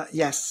phone and that,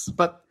 yes,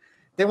 but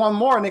they want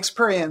more an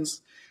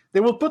experience. they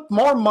will put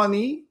more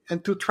money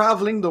into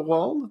traveling the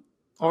world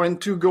or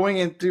into going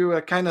into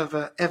a kind of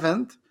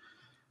event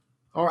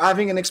or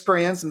having an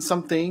experience in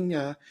something.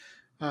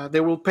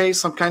 They will pay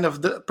some kind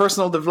of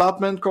personal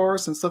development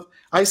course and stuff.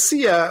 I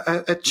see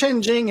a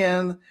changing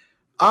in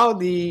how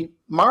the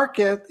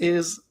market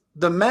is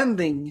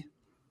demanding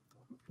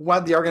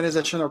what the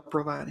organization are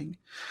providing.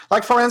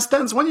 Like, for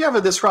instance, when you have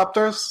a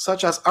disruptor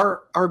such as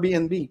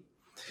Airbnb,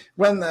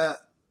 when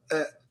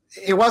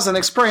it was an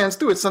experience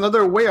too, it's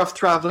another way of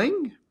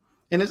traveling,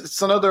 and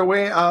it's another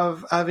way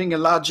of having a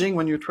lodging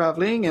when you're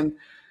traveling, and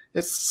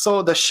it's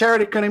so the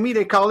shared economy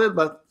they call it,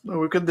 but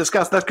we could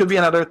discuss that, could be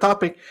another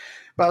topic.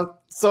 But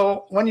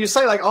so when you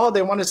say like, oh,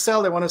 they want to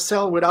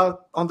sell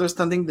without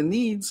understanding the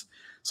needs.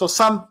 So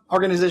some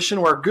organizations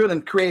were good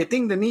in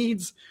creating the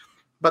needs,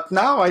 but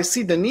now I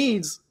see the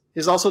needs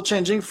is also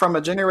changing from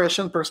a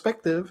generation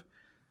perspective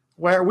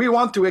where we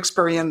want to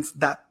experience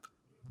that.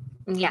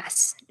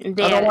 Yes. I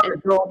don't want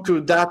to go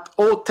to that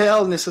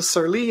hotel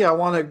necessarily. I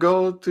want to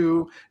go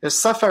to a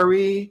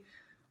safari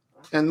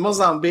in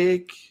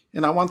Mozambique,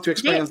 and I want to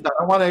experience that.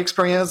 I want to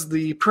experience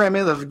the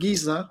Pyramid of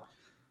Giza.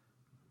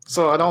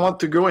 So I don't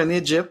want to go in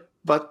Egypt,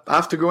 but I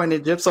have to go in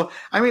Egypt. So,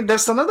 I mean,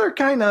 there's another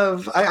kind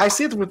of, I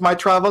see it with my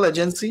travel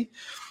agency.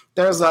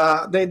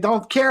 They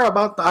don't care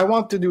about, I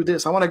want to do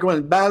this. I want to go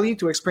in Bali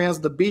to experience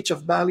the beach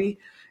of Bali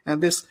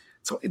and this.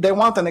 So they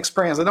want an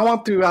experience. They don't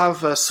want to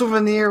have a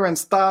souvenir and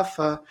stuff.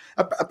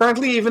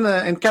 Apparently, even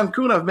in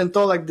Cancun, I've been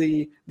told like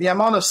the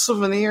amount of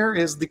souvenir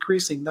is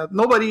decreasing. That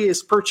nobody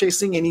is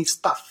purchasing any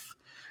stuff.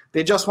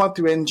 They just want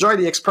to enjoy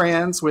the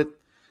experience with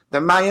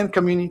the Mayan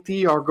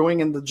community or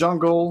going in the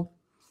jungle,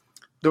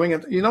 doing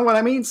it. You know what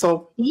I mean?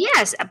 So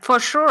yes, for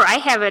sure. I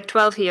have a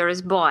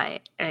 12-year-old boy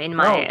in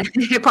my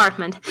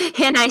apartment,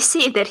 and I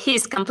see that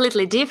he's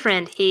completely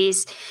different.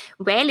 His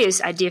values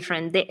are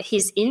different.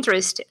 His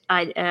interest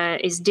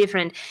is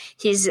different.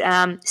 His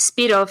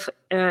speed of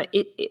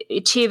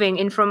achieving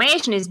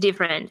information is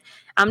different.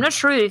 I'm not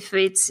sure if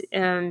it's.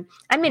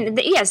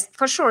 Yes,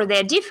 for sure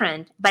they're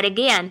different. But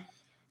again,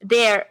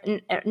 they're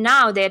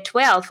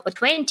 12 or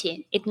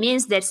 20. It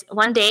means that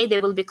one day they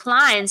will be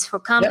clients for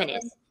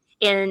companies. Yep.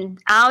 And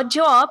our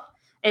job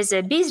as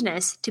a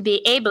business to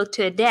be able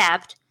to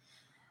adapt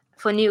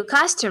for new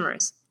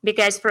customers.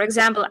 Because, for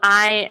example,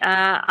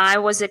 I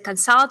was a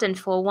consultant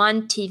for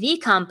one TV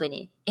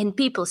company, and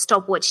people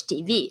stopped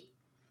watching TV,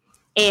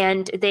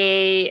 and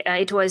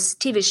it was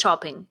TV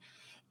shopping.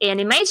 And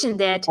imagine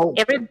that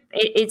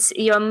it's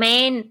your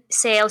main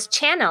sales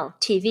channel,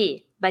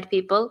 TV, but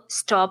people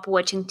stop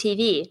watching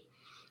TV,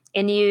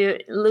 and you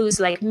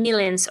lose like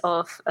millions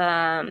of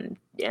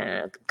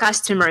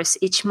customers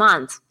each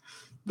month.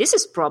 This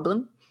is a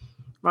problem,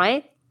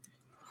 right?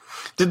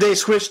 Did they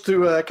switch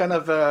to kind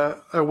of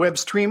a web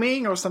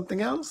streaming or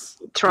something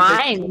else?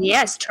 Trying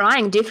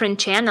different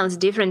channels,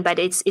 but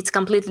it's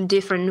completely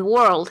different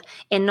world,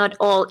 and not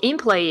all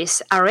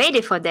employees are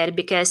ready for that,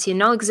 because you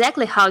know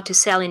exactly how to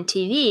sell in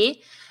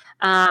TV,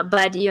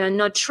 but you're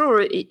not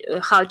sure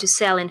how to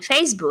sell in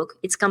Facebook.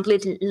 It's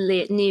completely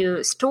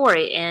new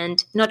story,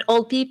 and not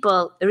all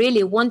people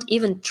really won't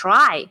even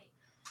try.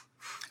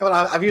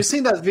 Well, have you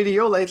seen that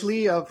video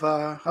lately of,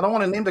 I don't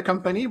want to name the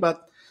company,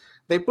 but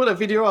they put a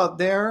video out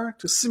there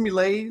to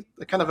simulate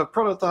a kind of a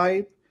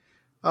prototype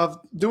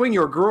of doing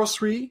your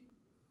grocery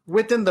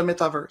within the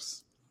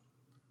metaverse.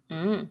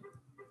 Mm.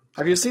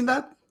 Have you seen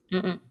that?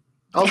 Mm-mm.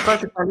 I'll try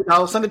to find it.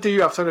 I'll send it to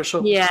you after the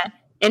show. Yeah.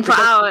 And for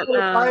our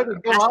go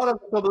out of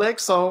the public,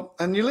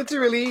 and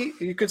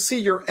you could see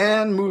your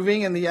hand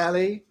moving in the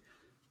alley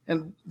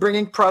and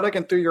bringing product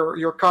into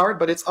your cart,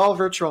 but it's all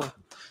virtual.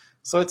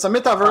 So it's a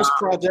metaverse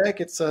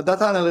project. It's a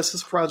data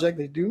analysis project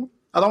they do.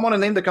 I don't want to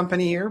name the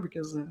company here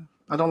because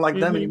I don't like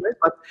them anyway.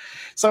 But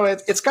so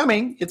it's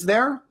coming. It's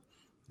there.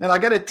 And I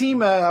got a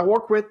team I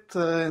work with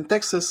in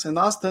Texas, in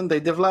Austin. They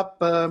develop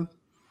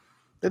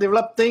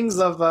things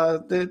of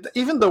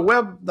even the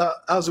web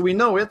as we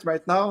know it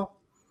right now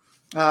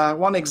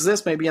won't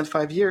exist maybe in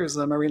 5 years.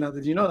 Marina,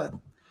 did you know that?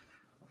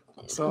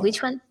 So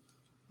which one?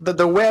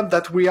 The web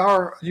that we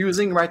are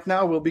using right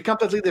now will be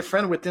completely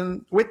different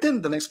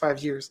within the next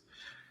 5 years.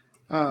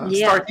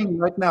 Starting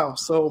right now,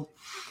 so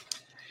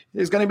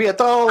it's going to be a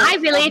total. I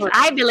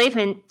believe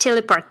in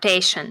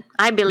teleportation.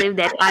 I believe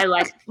that I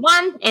like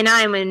one, and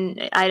I'm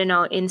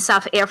in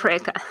South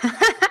Africa,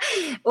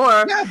 or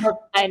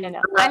I don't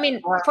know. I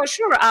mean, for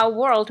sure, our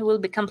world will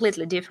be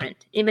completely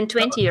different. Even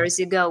 20 years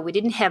ago, we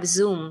didn't have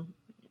Zoom,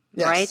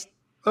 right?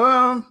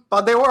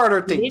 But there were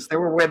other things. There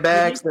were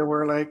WebEx. There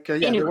were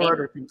there were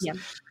other things. Yeah.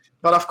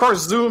 But of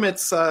course, Zoom.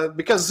 It's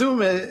because Zoom.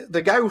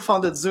 The guy who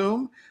founded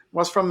Zoom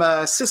was from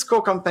a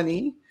Cisco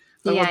company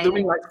that was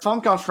doing like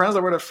phone conference.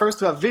 They were the first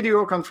to have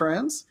video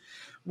conference.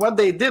 What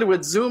they did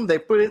with Zoom, they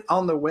put it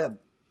on the web.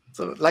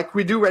 So like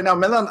we do right now,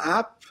 Melon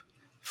app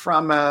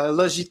from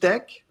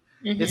Logitech.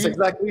 Mm-hmm. It's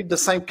exactly the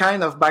same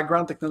kind of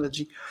background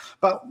technology.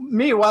 But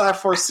me, what I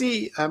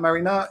foresee,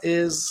 Marina,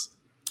 is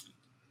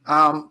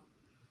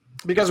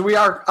because we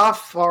are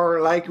off, or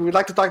like we'd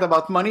like to talk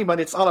about money, but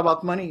it's all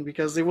about money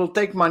because they will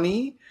take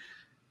money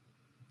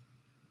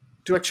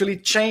to actually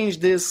change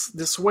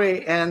this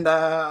way. And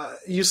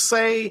you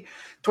say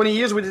 20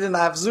 years we didn't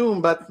have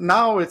Zoom, but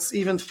now it's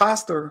even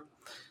faster.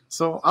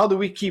 So how do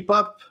we keep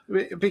up?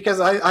 Because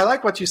I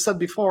like what you said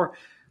before,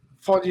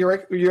 for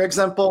your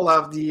example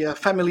of the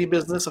family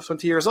business of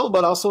 20 years old,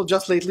 but also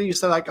just lately you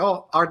said like,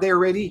 oh, are they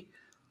ready?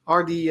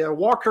 Are the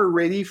worker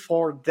ready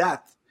for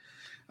that?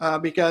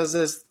 Because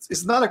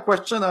it's not a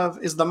question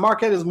of is the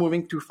market is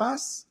moving too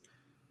fast,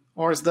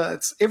 or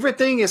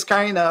everything is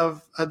kind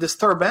of a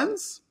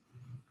disturbance,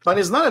 but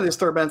it's not a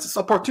disturbance. It's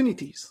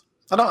opportunities.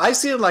 I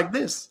see it like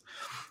this.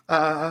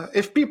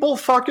 If people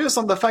focus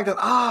on the fact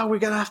that we're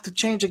gonna have to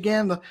change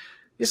again,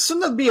 it should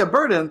not be a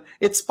burden.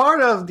 It's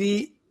part of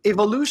the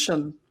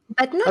evolution.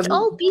 But not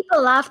all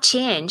people love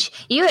change.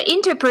 You're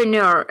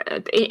entrepreneur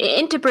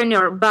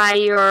by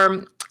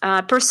your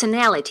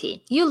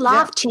personality. You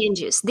love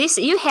changes.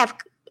 You have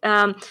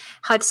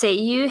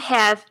you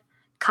have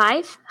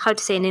kive, how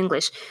to say in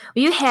English.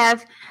 You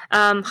have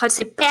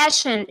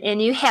passion,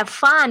 and you have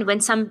fun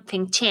when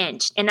something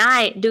changed. And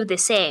I do the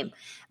same.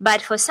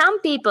 But for some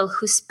people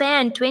who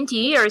spend 20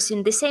 years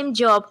in the same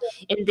job,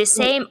 in the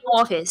same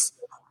office,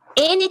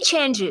 any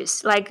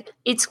changes, like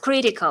it's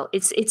critical,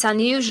 it's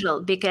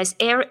unusual, because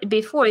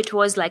before it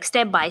was like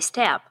step by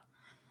step.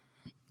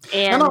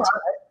 And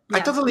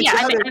I totally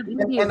get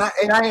it.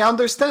 And I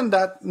understand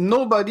that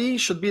nobody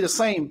should be the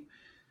same.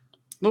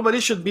 Nobody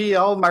should be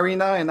all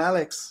Marina and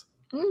Alex.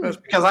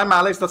 Because I'm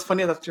Alex, that's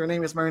funny that your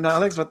name is Marina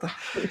Alex, but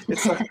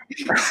it's.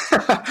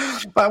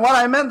 But what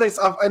I meant is,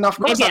 and of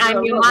course, maybe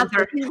I'm your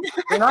mother.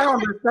 And I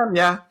understand,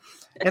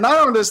 and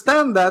I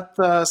understand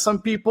that some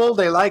people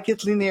they like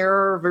it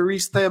linear, very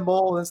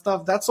stable and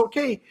stuff. That's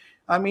okay.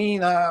 I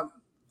mean,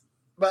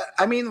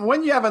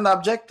 when you have an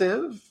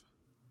objective,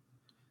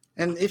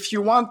 and if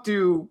you want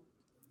to,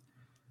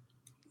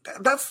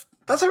 that's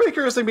a really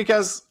curious thing,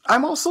 because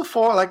I'm also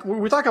for, like,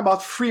 we talk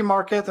about free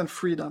market and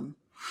freedom,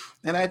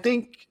 and I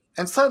think,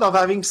 instead of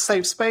having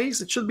safe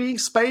space, it should be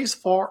space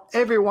for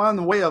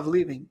everyone way of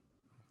living,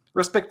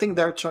 respecting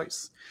their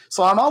choice.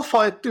 So I'm all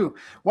for it too.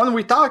 When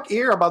we talk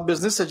here about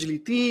business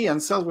agility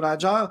and sales with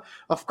Agile,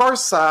 of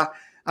course,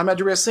 I'm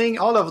addressing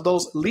all of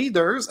those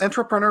leaders,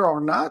 entrepreneur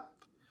or not,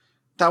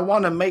 that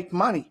want to make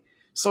money.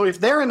 So if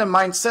they're in a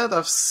mindset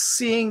of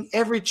seeing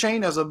every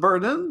chain as a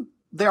burden,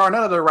 they are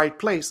not at the right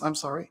place. I'm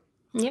sorry.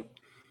 Yep.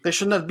 They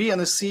should not be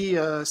in a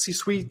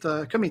C-suite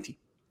committee.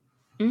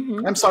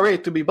 Mm-hmm. I'm sorry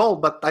to be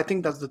bold, but I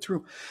think that's the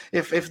truth.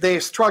 If they're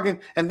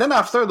struggling, and then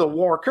after the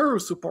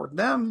workers support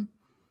them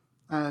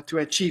to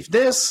achieve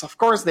this, of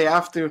course they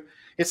have to.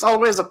 It's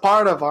always a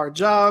part of our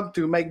job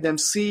to make them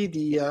see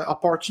the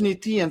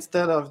opportunity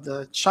instead of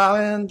the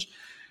challenge.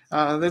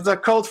 There's a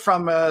quote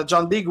from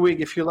John Digweed,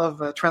 if you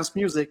love trance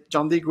music.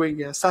 John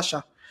Digweed, Sash,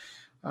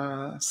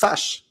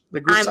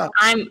 the group.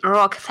 I'm a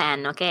rock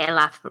fan. Okay, I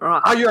love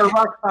rock. Oh, you're a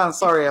rock fan.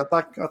 Sorry, I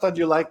thought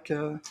you like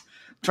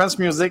trance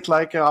music,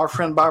 like our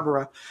friend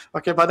Barbara.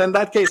 Okay, but in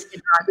that case,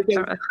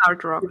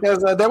 hard rock.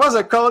 Because there was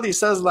a quote. He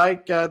says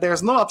like,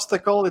 "There's no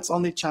obstacle; it's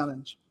only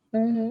challenge."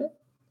 Mm-hmm.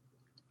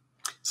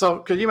 So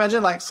could you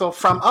imagine, like, so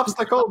from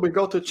obstacle we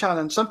go to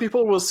challenge? Some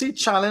people will see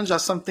challenge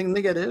as something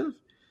negative.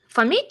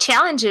 For me,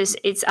 challenges,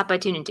 it's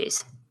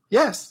opportunities.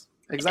 Yes,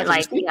 exactly.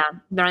 Like,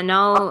 there are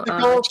no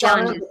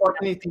challenges.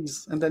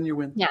 Opportunities, and then you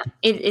win. Yeah,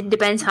 it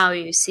depends how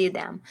you see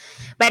them.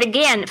 But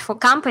again, for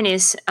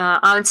companies,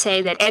 I would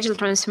say that agile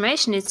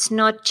transformation, it's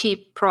not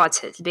cheap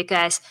process,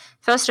 because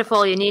first of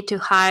all, you need to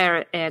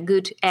hire a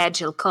good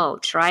agile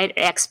coach, right?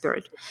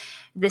 Expert.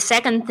 The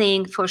second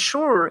thing, for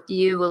sure,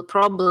 you will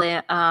probably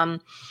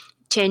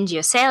change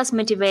your sales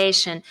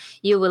motivation.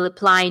 You will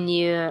apply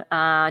new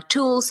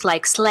tools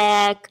like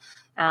Slack,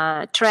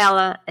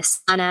 Trello,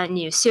 Asana,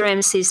 new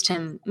CRM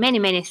system,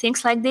 many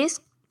things like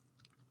this.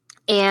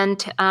 And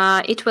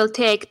it will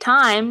take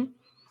time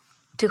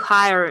to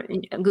hire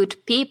good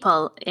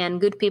people,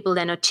 and good people,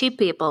 they're not cheap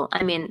people.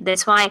 I mean,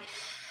 that's why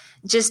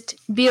just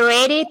be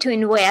ready to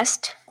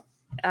invest.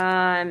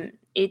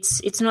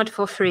 It's not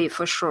for free,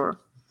 for sure.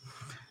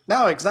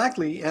 No,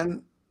 exactly.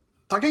 And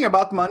talking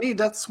about money,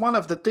 that's one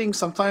of the things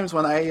sometimes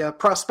when I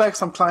prospect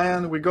some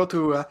client, we go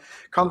to a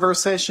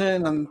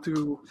conversation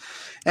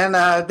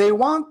and they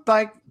want,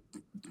 like,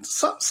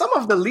 some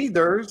of the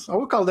leaders, I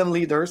would call them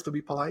leaders to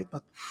be polite,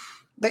 but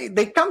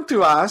they come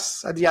to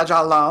us at the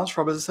Agile Lounge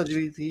for Business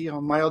Agility,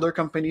 or my other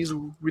companies,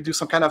 we do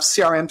some kind of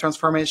CRM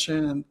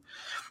transformation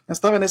and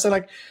stuff, and they say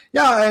like,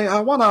 I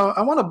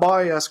wanna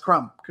buy a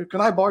Scrum.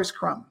 Can I buy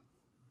Scrum?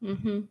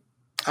 Mm-hmm.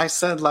 I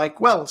said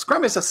like, well,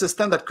 Scrum is a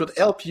system that could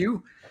help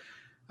you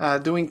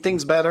doing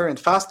things better and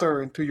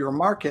faster into your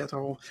market.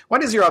 Or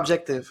what is your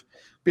objective?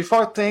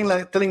 Before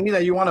telling me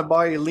that you want to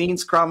buy Lean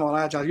Scrum or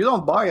Agile, you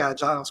don't buy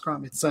Agile or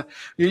Scrum. It's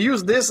you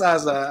use this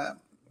as a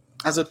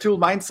tool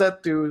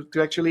mindset to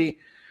actually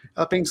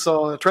helping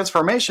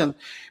transformation.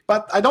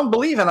 But I don't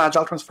believe in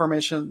Agile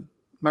transformation,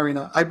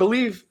 Marina. I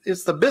believe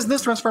it's the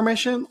business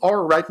transformation,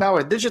 or right now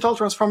a digital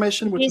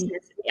transformation.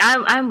 Business.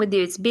 I'm with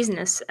you. It's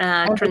business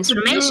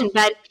transformation,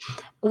 but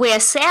we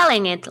are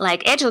selling it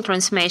like Agile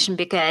transformation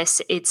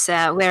because it's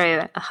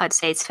very,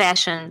 it's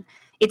fashion.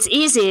 It's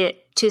easy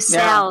to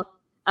sell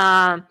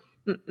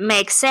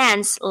make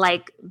sense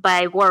like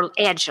by word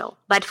agile.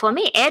 But for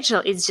me,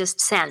 agile is just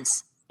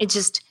sense. It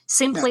just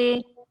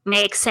simply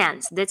makes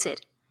sense. That's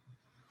it.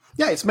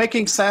 Yeah, it's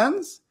making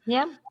sense.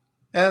 Yeah.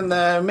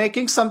 And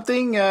making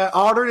something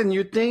harder than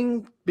you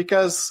think,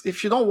 because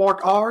if you don't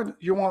work hard,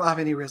 you won't have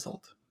any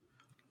result.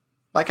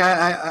 Like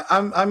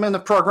I'm in a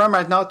program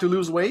right now to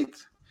lose weight.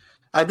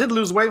 I did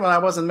lose weight when I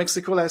was in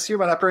Mexico last year,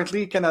 but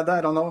apparently Canada,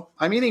 I don't know.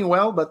 I'm eating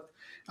well, but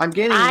I'm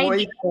gaining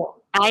weight.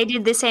 I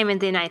did the same in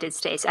the United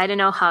States. I don't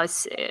know how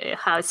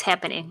it's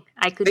happening.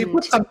 They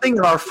put something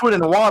in our food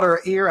and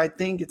water here. I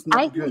think it's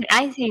not good.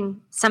 I think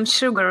some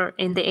sugar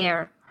in the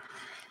air.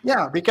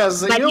 Yeah,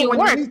 because but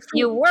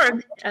you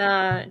work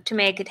to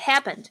make it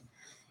happen.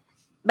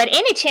 But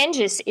any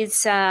changes,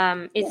 it's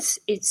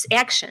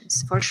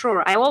actions for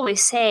sure. I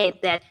always say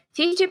that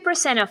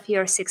 50% of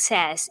your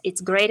success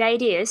it's great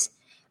ideas,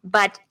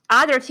 but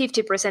other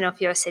 50%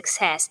 of your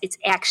success it's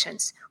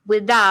actions.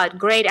 Without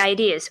great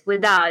ideas,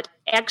 without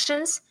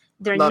actions,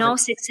 there's no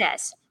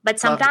success. But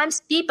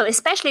sometimes people,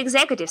 especially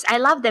executives, I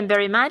love them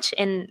very much,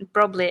 and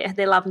probably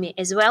they love me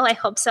as well. I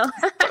hope so.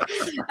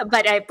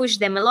 But I push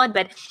them a lot.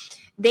 But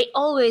they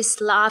always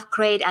love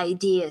great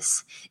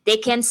ideas. They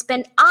can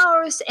spend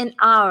hours and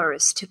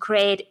hours to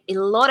create a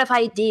lot of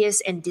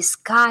ideas and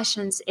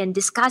discussions and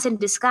discuss.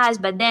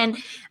 But then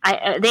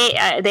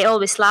they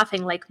always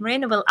laughing like,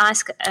 Marina will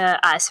ask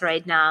us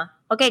right now,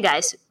 okay,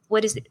 guys,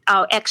 what is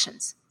our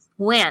actions?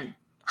 When?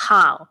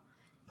 How?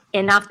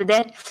 And after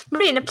that,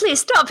 Marina,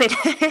 please stop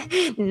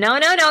it. No,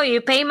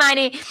 you pay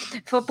money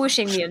for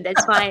pushing you.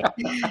 That's why.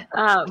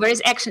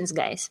 Where's actions,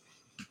 guys?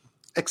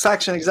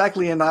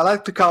 Exactly. And I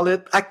like to call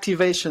it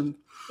activation.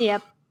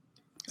 Yep.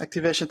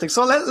 Activation thing.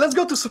 So let's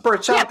go to Super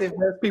Chat if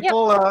there's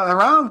people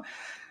around.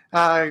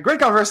 Great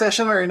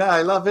conversation, Marina.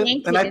 I love it.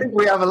 Thank and you. I think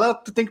we have a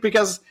lot to think,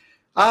 because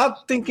I'm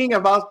thinking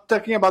about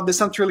talking about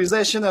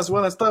decentralization as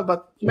well and stuff,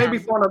 but maybe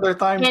for another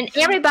time. And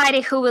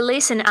everybody who will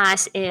listen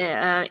us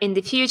in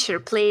the future,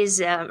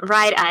 please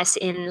write us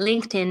in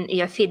LinkedIn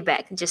your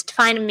feedback. Just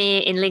find me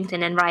in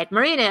LinkedIn and write,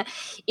 Marina,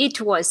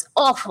 it was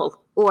awful.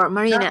 Or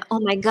Marina, oh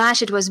my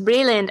gosh, it was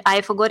brilliant.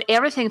 I forgot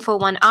everything for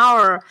 1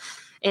 hour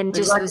and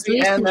just was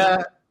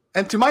listening.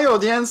 And to my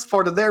audience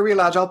for the Dare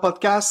Real Agile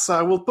podcast,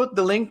 I will put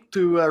the link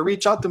to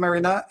reach out to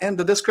Marina in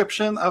the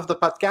description of the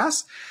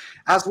podcast.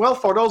 As well,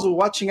 for those who are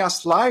watching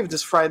us live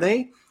this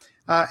Friday,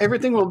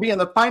 everything will be in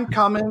the pinned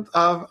comment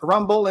of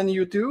Rumble and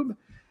YouTube.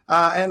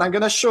 And I'm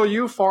going to show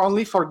you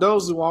only for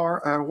those who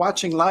are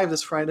watching live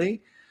this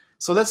Friday.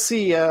 So let's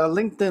see,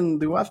 LinkedIn.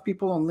 Do I have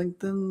people on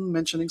LinkedIn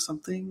mentioning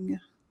something?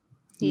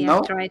 Yeah,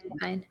 no? Try to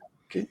find.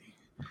 Okay.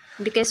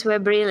 Because we're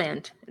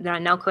brilliant. There are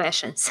no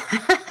questions.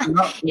 It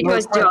no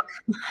was a joke.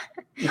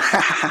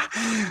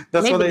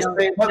 That's what they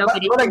say.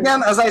 But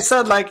again, as I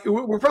said, like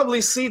we'll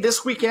probably see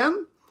this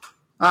weekend.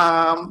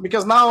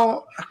 Because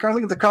now,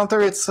 currently, the counter,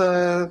 it's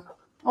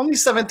only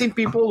 17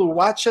 people who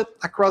watch it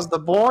across the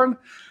board.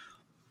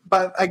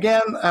 But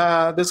again,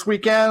 this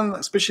weekend,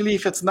 especially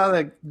if it's not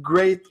a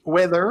great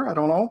weather, I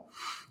don't know,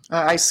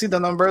 I see the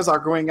numbers are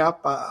going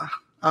up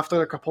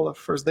after a couple of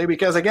first day.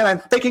 Because again, I'm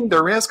taking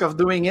the risk of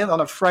doing it on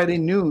a Friday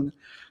noon.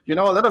 You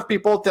know, a lot of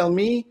people tell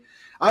me,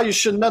 you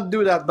should not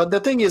do that. But the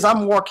thing is,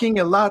 I'm working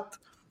a lot.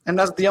 And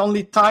that's the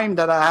only time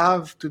that I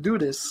have to do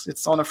this.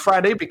 It's on a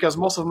Friday because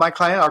most of my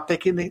clients are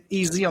taking it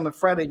easy on a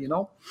Friday, you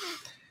know?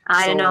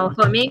 I don't know.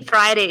 For me,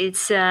 Friday,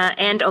 it's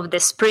end of the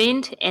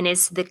sprint, and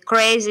it's the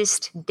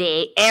craziest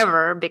day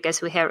ever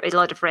because we have a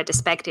lot of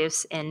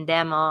retrospectives and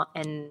demo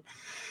and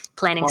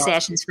planning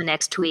sessions for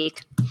next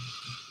week.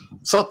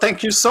 So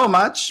thank you so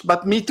much.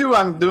 But me too,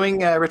 I'm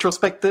doing a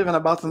retrospective in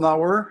about an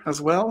hour as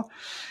well.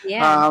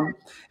 Yeah.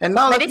 And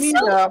now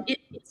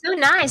it's so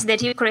nice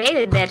that you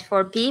created that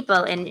for people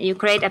and you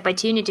create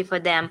opportunity for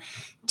them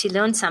to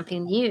learn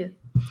something new.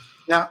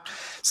 Yeah.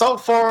 So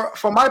for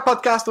my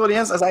podcast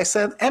audience, as I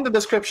said, in the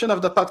description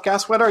of the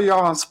podcast, whether you're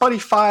on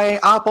Spotify,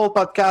 Apple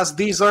Podcasts,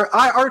 Deezer,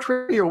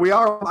 iHeartRadio, we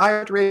are on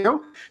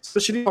iHeartRadio,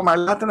 especially for my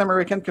Latin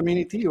American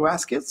community who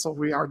ask it. So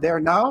we are there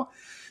now.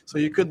 So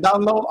you could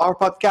download our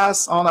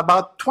podcast on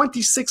about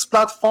 26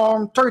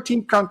 platforms,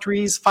 13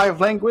 countries,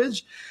 5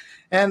 languages.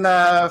 And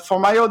for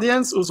my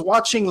audience who's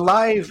watching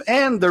live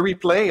and the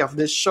replay of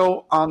this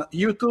show on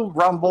YouTube,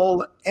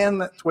 Rumble,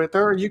 and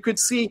Twitter, you could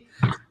see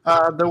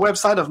the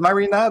website of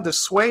Marina, the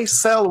Sway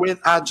Sell with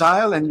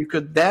Agile, and you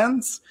could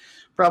dance.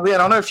 Probably, I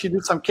don't know if you do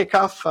some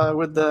kickoff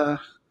with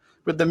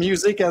the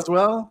music as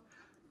well.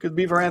 Could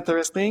be very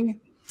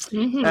interesting.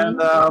 Mm-hmm. And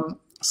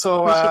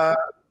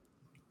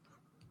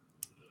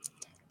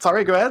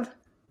sorry, go ahead.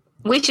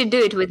 We should do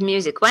it with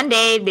music. One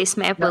day this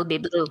map will be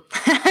blue.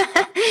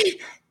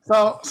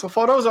 So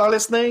for those who are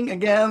listening,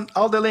 again,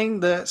 all the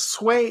link, the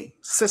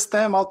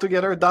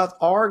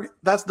swaysystemalltogether.org.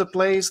 That's the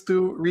place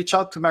to reach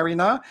out to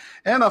Marina.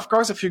 And of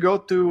course, if you go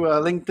to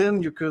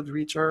LinkedIn, you could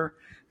reach her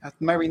at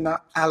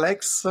Marina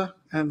Alex.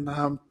 And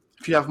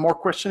if you have more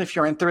questions, if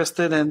you're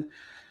interested in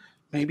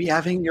maybe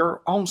having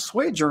your own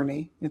Sway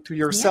journey into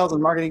your sales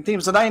and marketing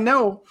teams. And I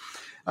know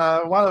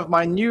one of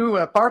my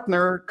new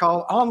partner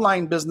called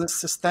Online Business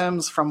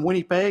Systems from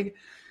Winnipeg.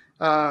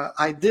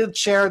 I did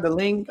share the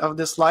link of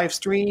this live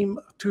stream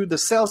to the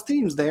sales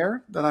teams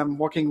there that I'm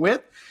working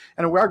with.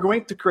 And we are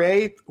going to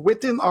create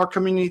within our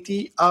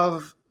community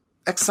of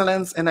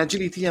excellence and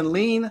agility and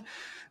lean,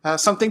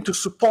 something to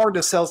support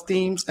the sales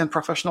teams and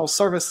professional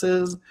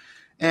services.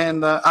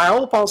 And I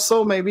hope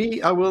also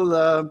maybe I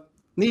will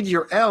need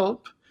your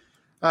help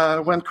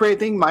when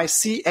creating my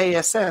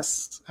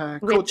CASS,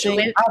 coaching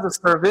as a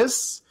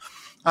service,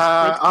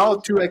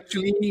 how to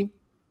actually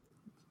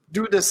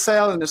do the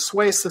sale in the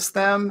Sway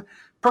system,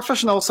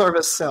 professional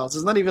service sales.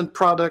 It's not even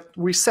product,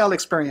 we sell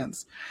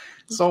experience.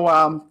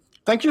 So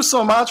thank you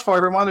so much for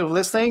everyone who's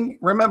listening.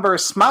 Remember,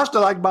 smash the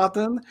like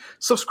button,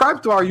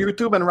 subscribe to our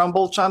YouTube and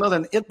Rumble channel,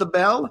 and hit the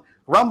bell.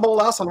 Rumble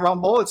us on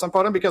Rumble. It's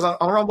important because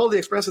on Rumble, the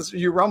express is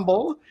you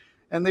rumble,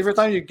 and every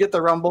time you get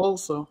the Rumble,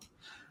 so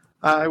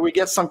we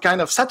get some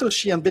kind of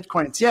Satoshi and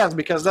Bitcoins. Yes,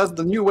 because that's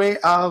the new way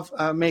of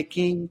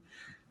making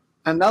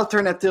an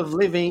alternative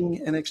living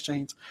in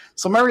exchange.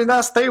 So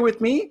Marina, stay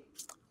with me.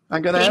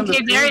 I'm going to end.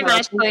 Thank you very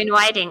much for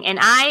inviting. And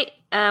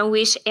I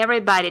wish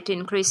everybody to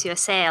increase your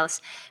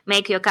sales,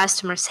 make your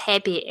customers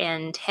happy,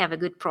 and have a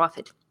good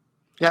profit.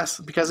 Yes,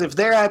 because if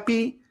they're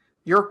happy,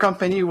 your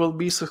company will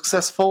be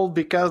successful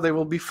because they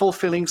will be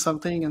fulfilling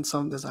something and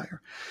some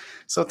desire.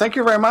 So thank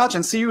you very much,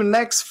 and see you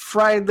next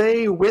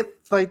Friday with,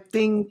 I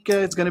think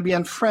it's going to be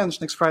in French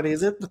next Friday.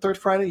 Is it the third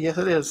Friday? Yes,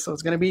 it is. So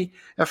it's going to be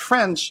a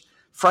French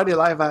Friday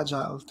Live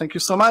Agile. Thank you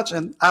so much,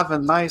 and have a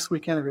nice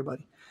weekend,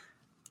 everybody.